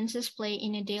self-acceptance play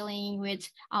in dealing with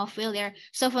failure?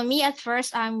 So for me, at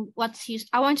first, I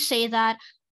want to say that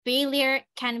failure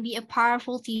can be a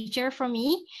powerful teacher for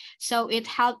me. So it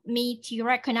helped me to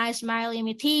recognize my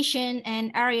limitation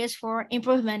and areas for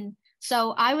improvement.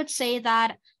 So I would say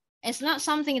that it's not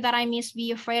something that I must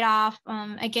be afraid of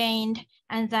again.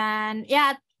 And then,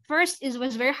 yeah, at first it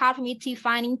was very hard for me to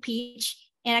finding peace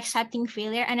in accepting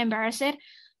failure and embrace it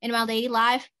in my daily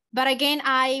life. But again,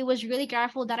 I was really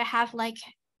grateful that I have like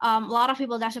a lot of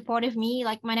people that supported me,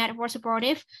 like my network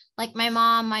supportive, like my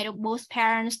mom, my both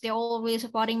parents, they're all really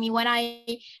supporting me when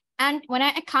I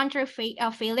encounter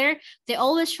a failure. They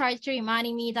always try to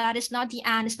remind me that it's not the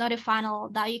end, it's not the final,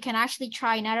 that you can actually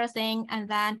try another thing, and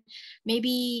then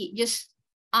maybe just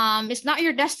it's not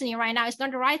your destiny right now, it's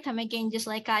not the right time, again, just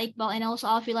like Iqbal and also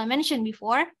Alfila mentioned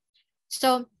before.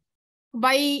 So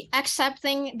by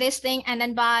accepting this thing and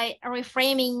then by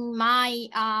reframing my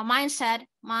mindset,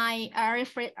 my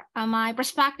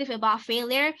perspective about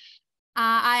failure,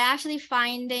 I actually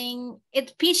finding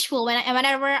it peaceful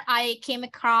whenever I came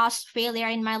across failure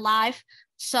in my life.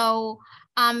 So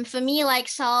for me, like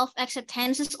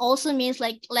self-acceptance also means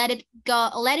like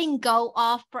letting go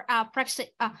of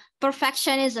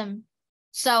perfectionism.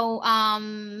 So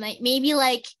like maybe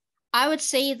like I would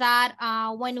say that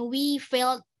when we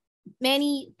fail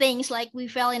many things, like we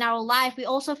fail in our life, we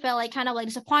also feel like kind of like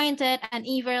disappointed and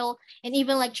evil, and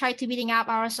even like try to beating up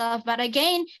ourselves. But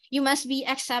again, you must be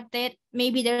accepted,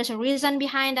 maybe there's a reason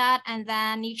behind that, and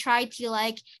then you try to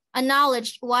like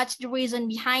acknowledge what's the reason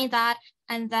behind that.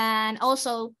 And then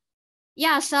also,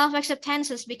 yeah,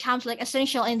 self-acceptance becomes like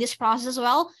essential in this process as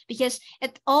well, because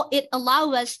it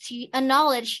allows us to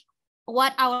acknowledge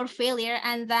what our failure,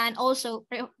 and then also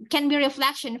can be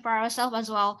reflection for ourselves as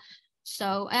well.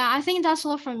 So I think that's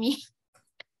all from me.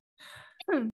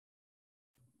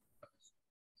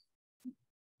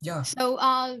 Yeah. So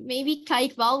maybe Ka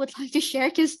Iqbal would like to share,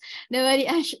 because nobody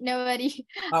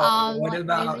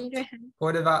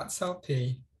what about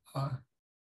Sophie?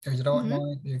 If you don't Mhm.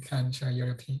 mind, you can share your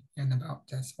opinion about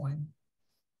this one.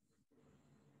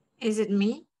 Is it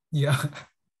me? Yeah.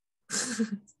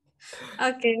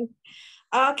 Okay.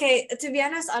 Okay. To be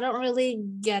honest, I don't really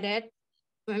get it.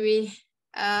 Maybe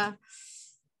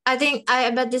I think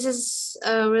I bet this is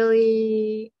a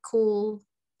really cool,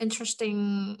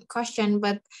 interesting question,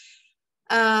 but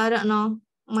I don't know.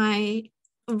 My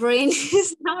brain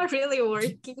is not really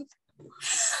working.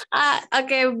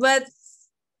 Okay, but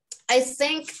I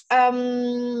think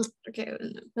okay,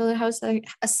 how's like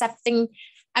accepting?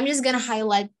 I'm just gonna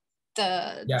highlight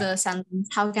the sentence.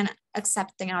 How can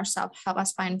accepting ourselves help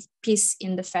us find peace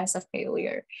in the face of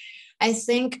failure? I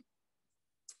think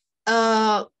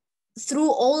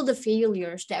through all the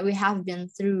failures that we have been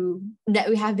through, that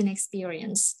we have been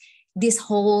experienced this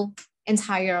whole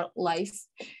entire life,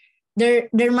 there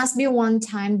must be one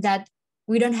time that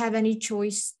we don't have any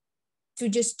choice to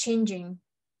just changing.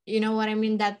 You know what I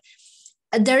mean? That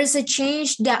there is a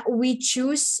change that we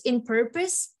choose in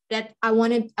purpose, that I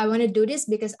want to do this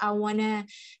because I want to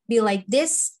be like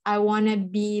this, I want to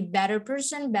be better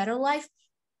person, better life.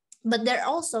 But there are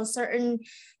also certain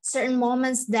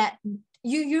moments that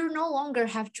you no longer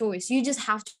have choice, you just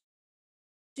have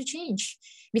to change,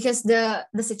 because the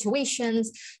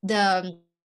situations, the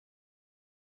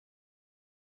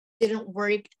didn't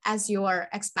work as you are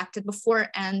expected before,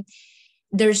 and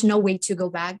there's no way to go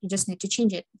back, you just need to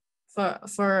change it.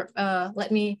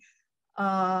 Let me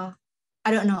I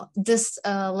don't know, just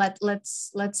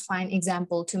let's find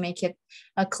example to make it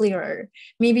clearer.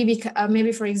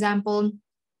 Maybe for example,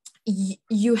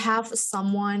 you have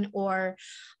someone, or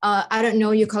I don't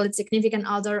know, you call it significant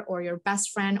other or your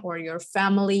best friend or your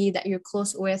family that you're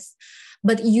close with,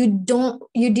 but you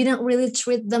didn't really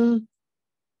treat them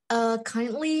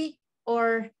kindly,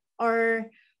 or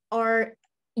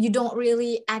you don't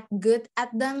really act good at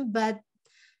them, but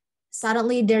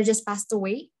suddenly they're just passed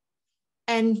away,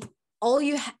 and all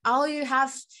you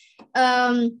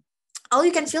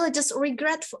can feel is just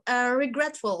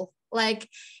regretful, like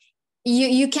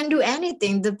you can do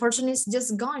anything, the person is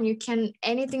just gone, you can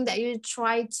anything that you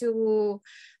try to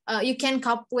you can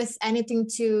cope with anything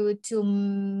to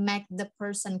make the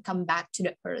person come back to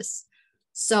the earth.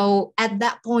 So at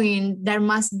that point there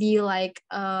must be like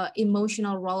a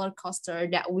emotional roller coaster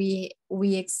that we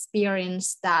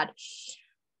experience, that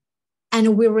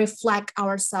and we reflect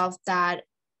ourselves that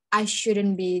I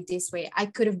shouldn't be this way. I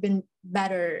could have been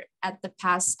better at the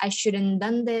past. I shouldn't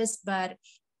done this, but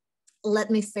let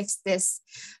me fix this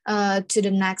to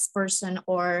the next person,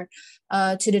 or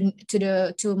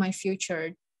to my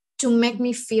future, to make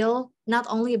me feel not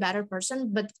only a better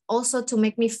person, but also to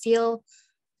make me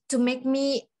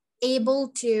able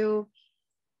to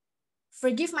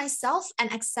forgive myself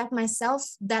and accept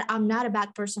myself that I'm not a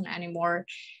bad person anymore.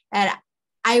 And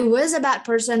I was a bad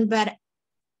person, but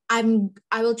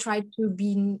I will try to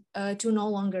be to no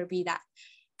longer be that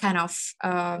kind of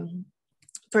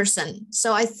person.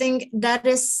 So I think that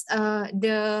is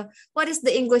what is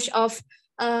the English of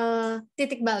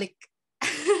titik balik?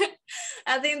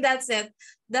 I think that's it.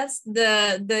 That's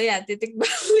the titik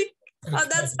balik. Oh,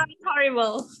 that sounds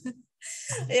horrible.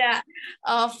 Yeah,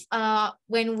 of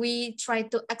when we try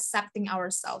to accepting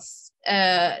ourselves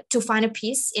to find a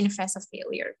peace in the face of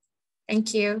failure.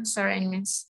 Thank you, Sarah and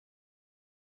Miss.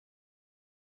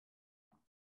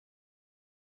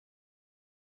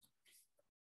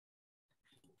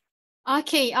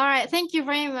 Okay, all right. Thank you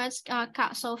very much,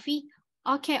 Kak Sophie.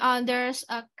 Okay, there's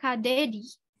Kak Daddy,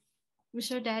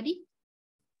 Mr. Daddy.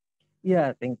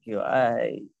 Yeah, thank you.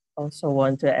 I also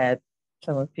want to add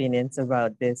some opinions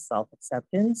about this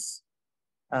self-acceptance.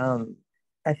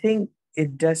 I think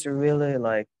it does really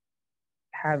like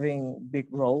having big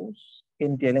roles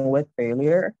in dealing with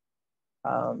failure.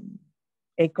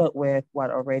 Echoed with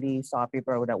what already Sophie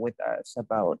brought up with us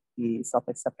about the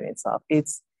self-acceptance itself.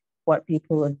 It's what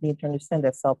people need to understand,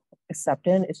 that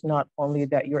self-acceptance is not only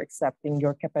that you're accepting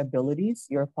your capabilities,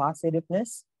 your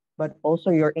positiveness, but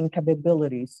also your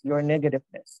incapabilities, your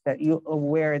negativeness, that you're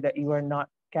aware that you are not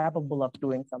capable of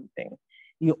doing something.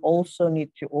 You also need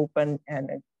to open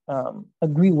and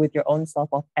agree with your own self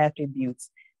of attributes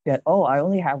that, oh, I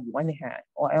only have one hand,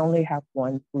 or I only have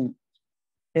one foot.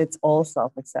 It's all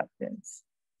self-acceptance.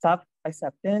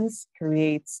 Self-acceptance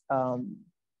creates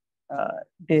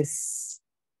this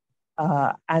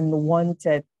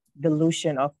unwanted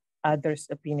delusion of others'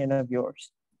 opinion of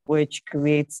yours, which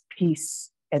creates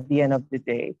peace at the end of the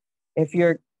day. If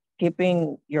you're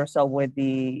keeping yourself with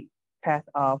the path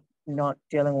of not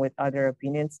dealing with other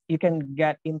opinions, you can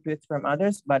get inputs from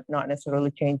others, but not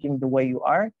necessarily changing the way you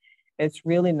are. It's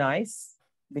really nice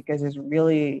because it's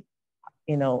really,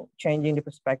 changing the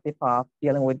perspective of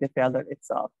dealing with the failure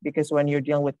itself. Because when you're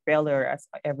dealing with failure, as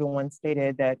everyone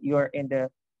stated, that you're in the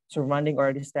surrounding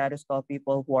or the status of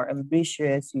people who are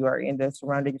ambitious, you are in the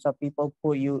surroundings of people who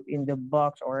put you in the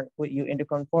box or put you in the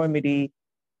conformity.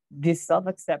 This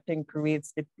self-accepting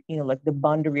creates the, like the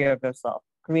boundary of yourself,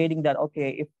 creating that,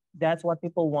 okay, if that's what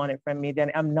people wanted from me,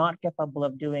 then I'm not capable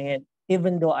of doing it,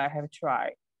 even though I have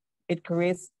tried. It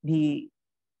creates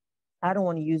I don't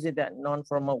want to use it that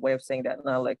non-formal way of saying that,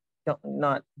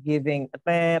 not giving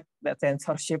that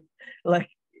censorship, like,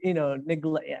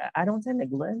 neglect. I don't say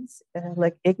negligence,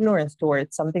 like ignorance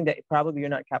towards something that probably you're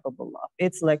not capable of.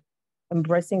 It's like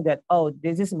embracing that, oh,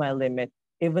 this is my limit,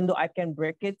 even though I can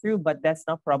break it through, but that's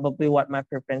not probably what my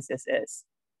preferences is.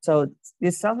 So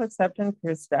this self-acceptance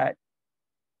is that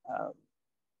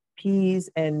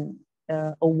peace and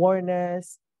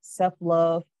awareness,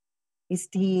 self-love,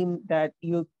 esteem that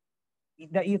you've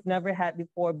never had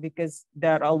before, because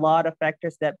there are a lot of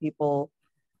factors that people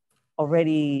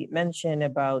already mentioned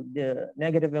about the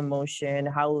negative emotion,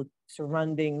 how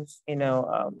surroundings,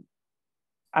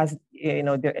 as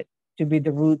to be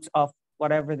the roots of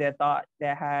whatever they thought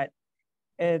they had.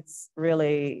 It's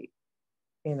really,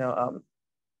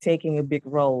 taking a big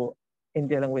role in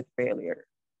dealing with failure.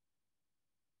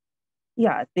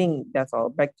 Yeah, I think that's all.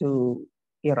 Back to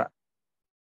Ira.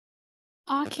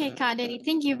 Okay, Kak Daddy,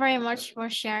 thank you very much for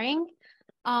sharing.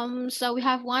 So we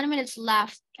have 1 minute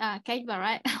left, Kate,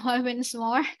 right? 5 minutes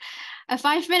more,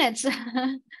 5 minutes.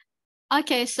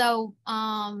 Okay, so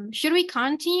should we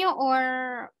continue,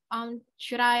 or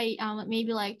should I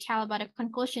maybe like tell about a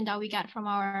conclusion that we got from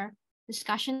our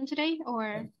discussion today,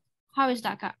 or how is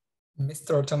that, Kak?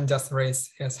 Mr. Tom just raised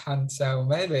his hand, so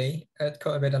maybe it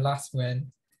could be the last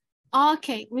one.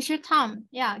 Okay, Mr. Tom,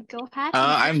 yeah, go ahead.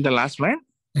 I'm the last man.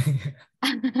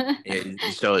 Yeah,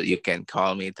 so you can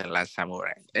call me the last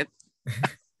samurai.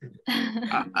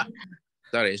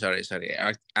 Sorry.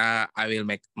 I will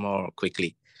make more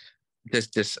quickly.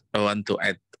 Just want to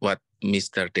add what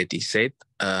Mr. Daddy said.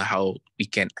 How we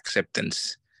can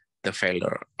acceptance the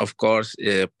failure. Of course,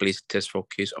 please just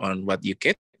focus on what you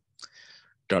get.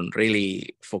 Don't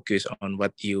really focus on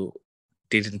what you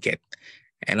didn't get,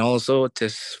 and also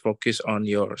just focus on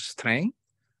your strength,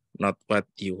 not what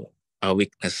you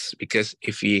weakness. Because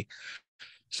if we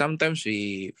sometimes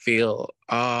we feel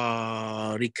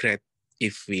regret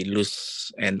if we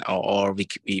lose or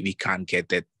we can't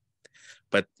get it.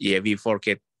 But yeah, we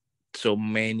forget so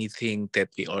many things that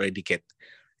we already get.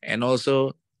 And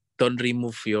also, don't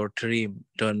remove your dream.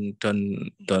 Don't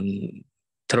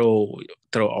throw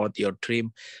out your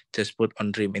dream. Just put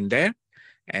on dream in there,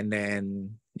 and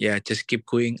then yeah, just keep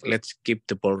going. Let's keep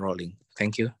the ball rolling.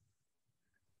 Thank you.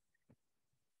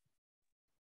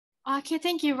 Okay,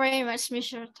 thank you very much,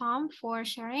 Mr. Tom, for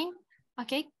sharing.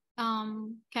 Okay,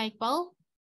 Kay Paul.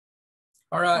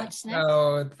 All right, What's next?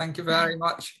 so thank you very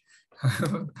much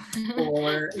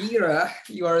for Ira.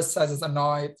 You are such a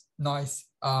nice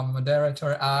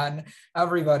moderator, and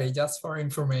everybody, just for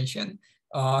information,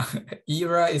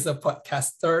 Ira is a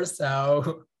podcaster,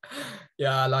 so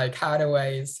yeah, like how the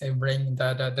ways they bring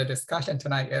the discussion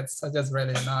tonight, it's just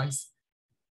really nice,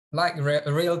 like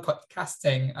real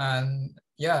podcasting. And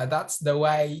yeah, that's the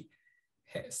way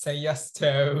say yes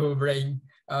to bring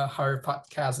her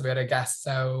podcast with a guest.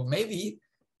 So maybe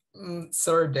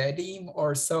Sir Dedim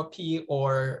or Sophie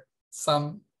or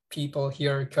some people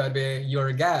here could be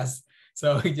your guest.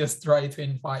 So just try to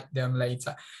invite them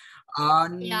later.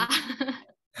 Yeah.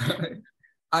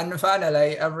 And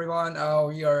finally, everyone,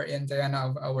 we are in the end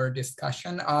of our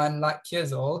discussion. And like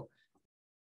usual,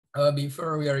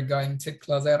 before we are going to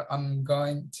close it, I'm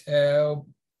going to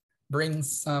bring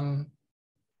some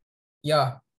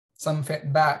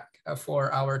feedback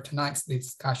for our tonight's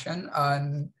discussion.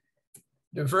 And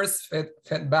the first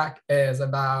feedback is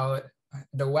about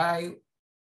the way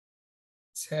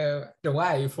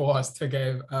for us to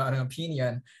give an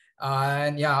opinion.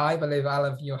 And yeah, I believe all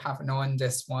of you have known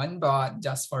this one, but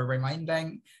just for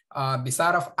reminding,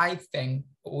 beside of I think,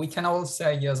 we can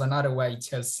also use another way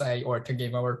to say or to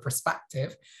give our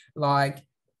perspective. Like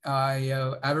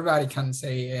everybody can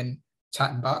say in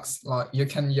chat box, like you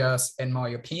can use in my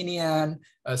opinion,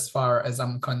 as far as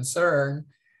I'm concerned.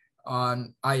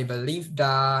 I believe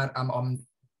that I'm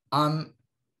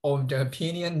of the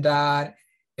opinion that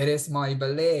it is my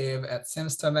belief, it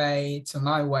seems to me, to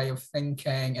my way of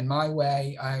thinking, in my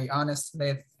way, I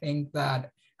honestly think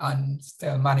that, and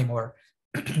still many more.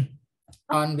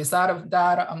 And beside of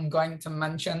that, I'm going to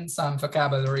mention some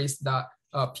vocabularies that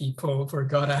people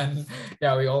forgot, and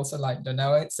yeah, we also like to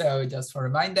know it. So just for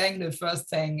reminding, the first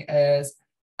thing is,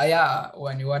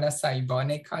 when you want to say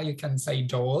boneka, you can say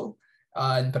doll.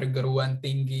 And perguruan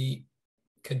tinggi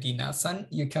kedinasan,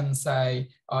 you can say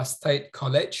state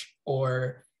college,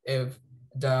 or if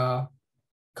the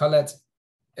college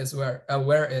is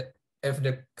if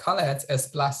the college is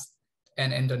plus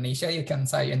in Indonesia, you can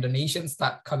say Indonesian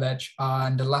State College.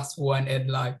 And the last one is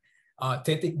like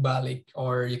titik balik,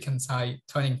 or you can say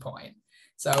turning point.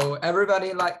 So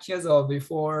everybody, like usual,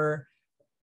 before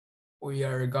we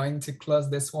are going to close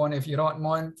this one, if you don't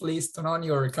mind, please turn on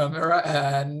your camera,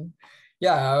 and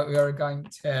yeah, we are going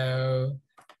to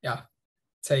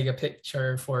take a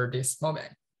picture for this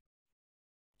moment.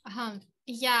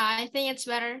 Yeah, I think it's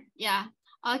better. Yeah.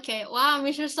 Okay. Wow,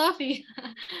 Mr. Sophie.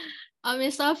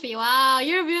 Miss Sophie. Wow,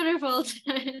 you're beautiful.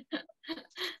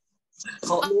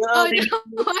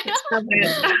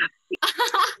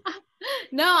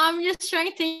 No, I'm just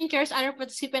trying to encourage other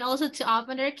participants also to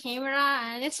open their camera,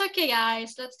 and it's okay,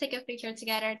 guys. Let's take a picture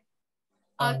together.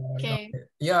 Okay.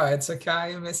 Yeah, it's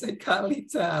okay, Miss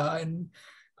Carlita. And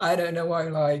I don't know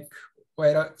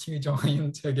why don't you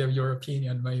join to give your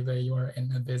opinion? Maybe you're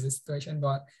in a busy situation,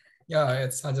 but yeah,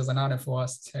 it's just an honor for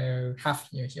us to have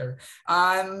you here.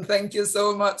 And thank you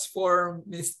so much for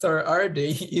Mr. RD,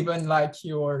 even like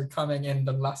you were coming in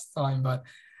the last time, but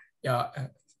yeah,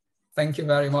 thank you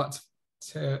very much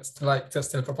to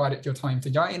still provided your time to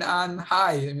join. And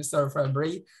hi, Mr.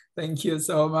 Fabry, thank you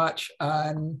so much.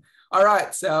 And all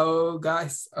right, so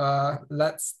guys,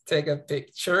 let's take a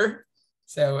picture.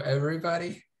 So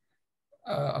everybody,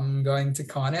 I'm going to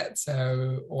count it.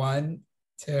 So 1,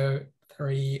 2,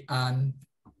 3, and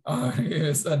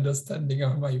misunderstanding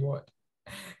of my word.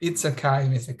 It's okay,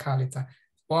 Mr. Kalita.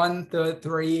 1, 2,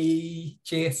 3,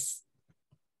 cheers.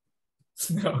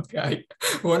 Okay,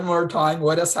 one more time.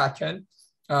 Wait a second.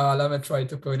 Let me try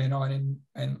to put it on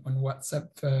WhatsApp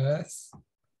first.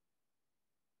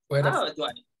 Wait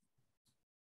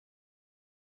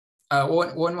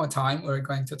one more time. We're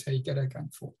going to take it again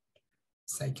for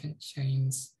second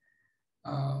change.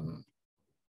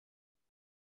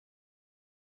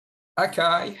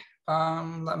 Okay.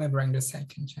 Let me bring the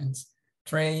second change.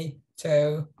 3,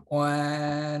 2,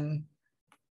 1,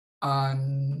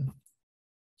 and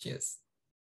cheers.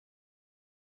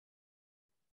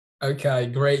 Okay,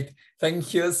 great.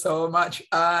 Thank you so much.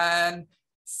 And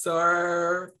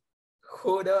Sir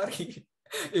Hudari,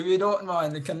 If you don't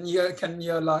mind, can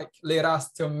you like lead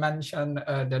us to mention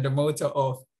the motto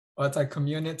of Otak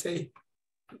community?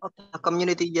 Otak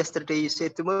community, yesterday you say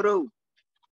tomorrow.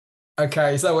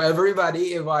 Okay, so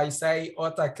everybody, if I say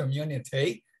Otak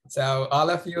community, so all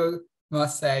of you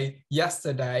must say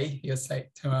yesterday, you say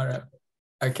tomorrow.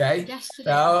 Okay, Yesterday.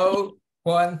 so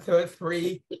 1, 2,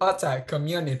 3, Otak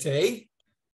community.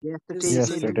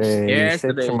 Yesterday,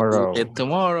 say tomorrow.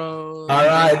 Tomorrow. All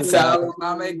right, so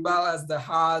Mama Iqbal as the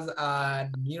host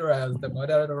and Mira as the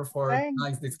moderator for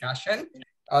tonight's discussion.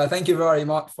 Thank you very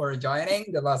much for joining.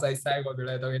 The last I say,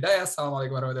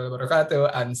 Assalamualaikum warahmatullahi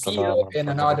wabarakatuh, and see you in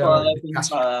another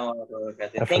discussion.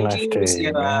 Have a nice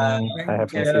day, man. I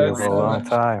haven't seen you for a long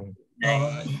time.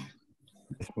 Bye.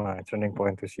 It's my turning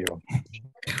point to see you.